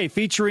question of the day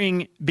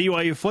featuring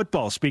BYU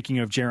football. Speaking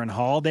of Jaron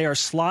Hall, they are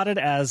slotted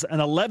as an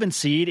 11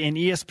 seed in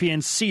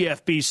ESPN's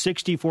CFB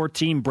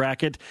 64-team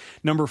bracket,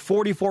 number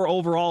 44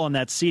 overall on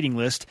that seeding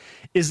list.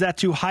 Is that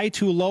too high,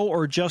 too low,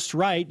 or just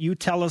right? You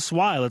tell us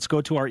why. Let's go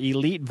to our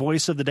elite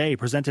voice of the day,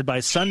 presented by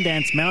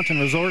Sundance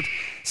Mountain Resort,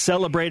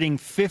 celebrating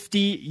 50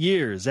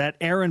 years. At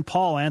Aaron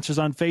Paul answers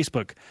on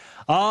Facebook.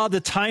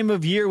 The time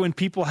of year when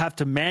people have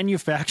to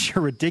manufacture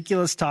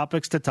ridiculous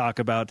topics to talk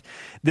about.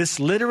 This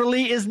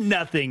literally is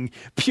nothing.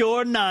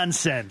 Pure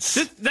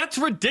nonsense. That's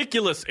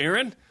ridiculous,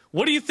 Aaron.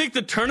 What do you think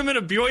the Tournament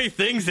of BYU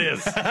Things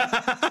is?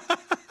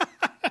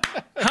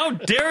 How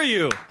dare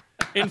you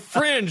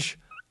infringe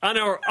on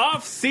our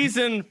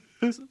off-season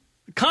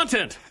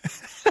content?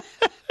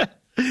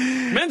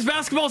 Men's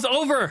basketball is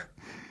over.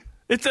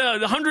 It's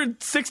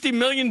 160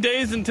 million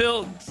days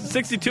until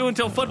 62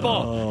 until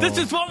football. This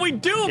is what we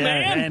do,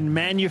 man. And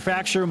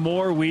manufacture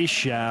more we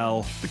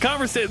shall. The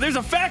conversation. There's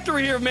a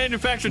factory here of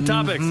manufactured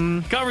topics.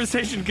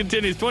 Conversation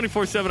continues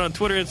 24/7 on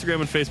Twitter,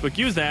 Instagram, and Facebook.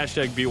 Use the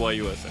hashtag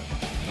BYUSN.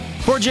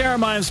 For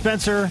Jeremiah and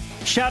Spencer,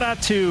 shout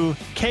out to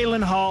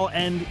Kaylin Hall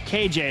and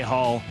KJ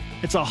Hall.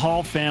 It's a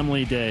Hall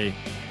family day.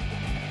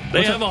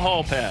 They have a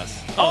Hall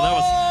pass.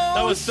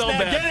 That was so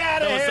bad. Get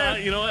out of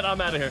here. You know what? I'm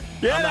out of here.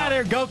 Get out of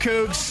here. Go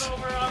Cougs.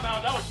 I'm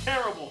out. That was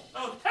terrible.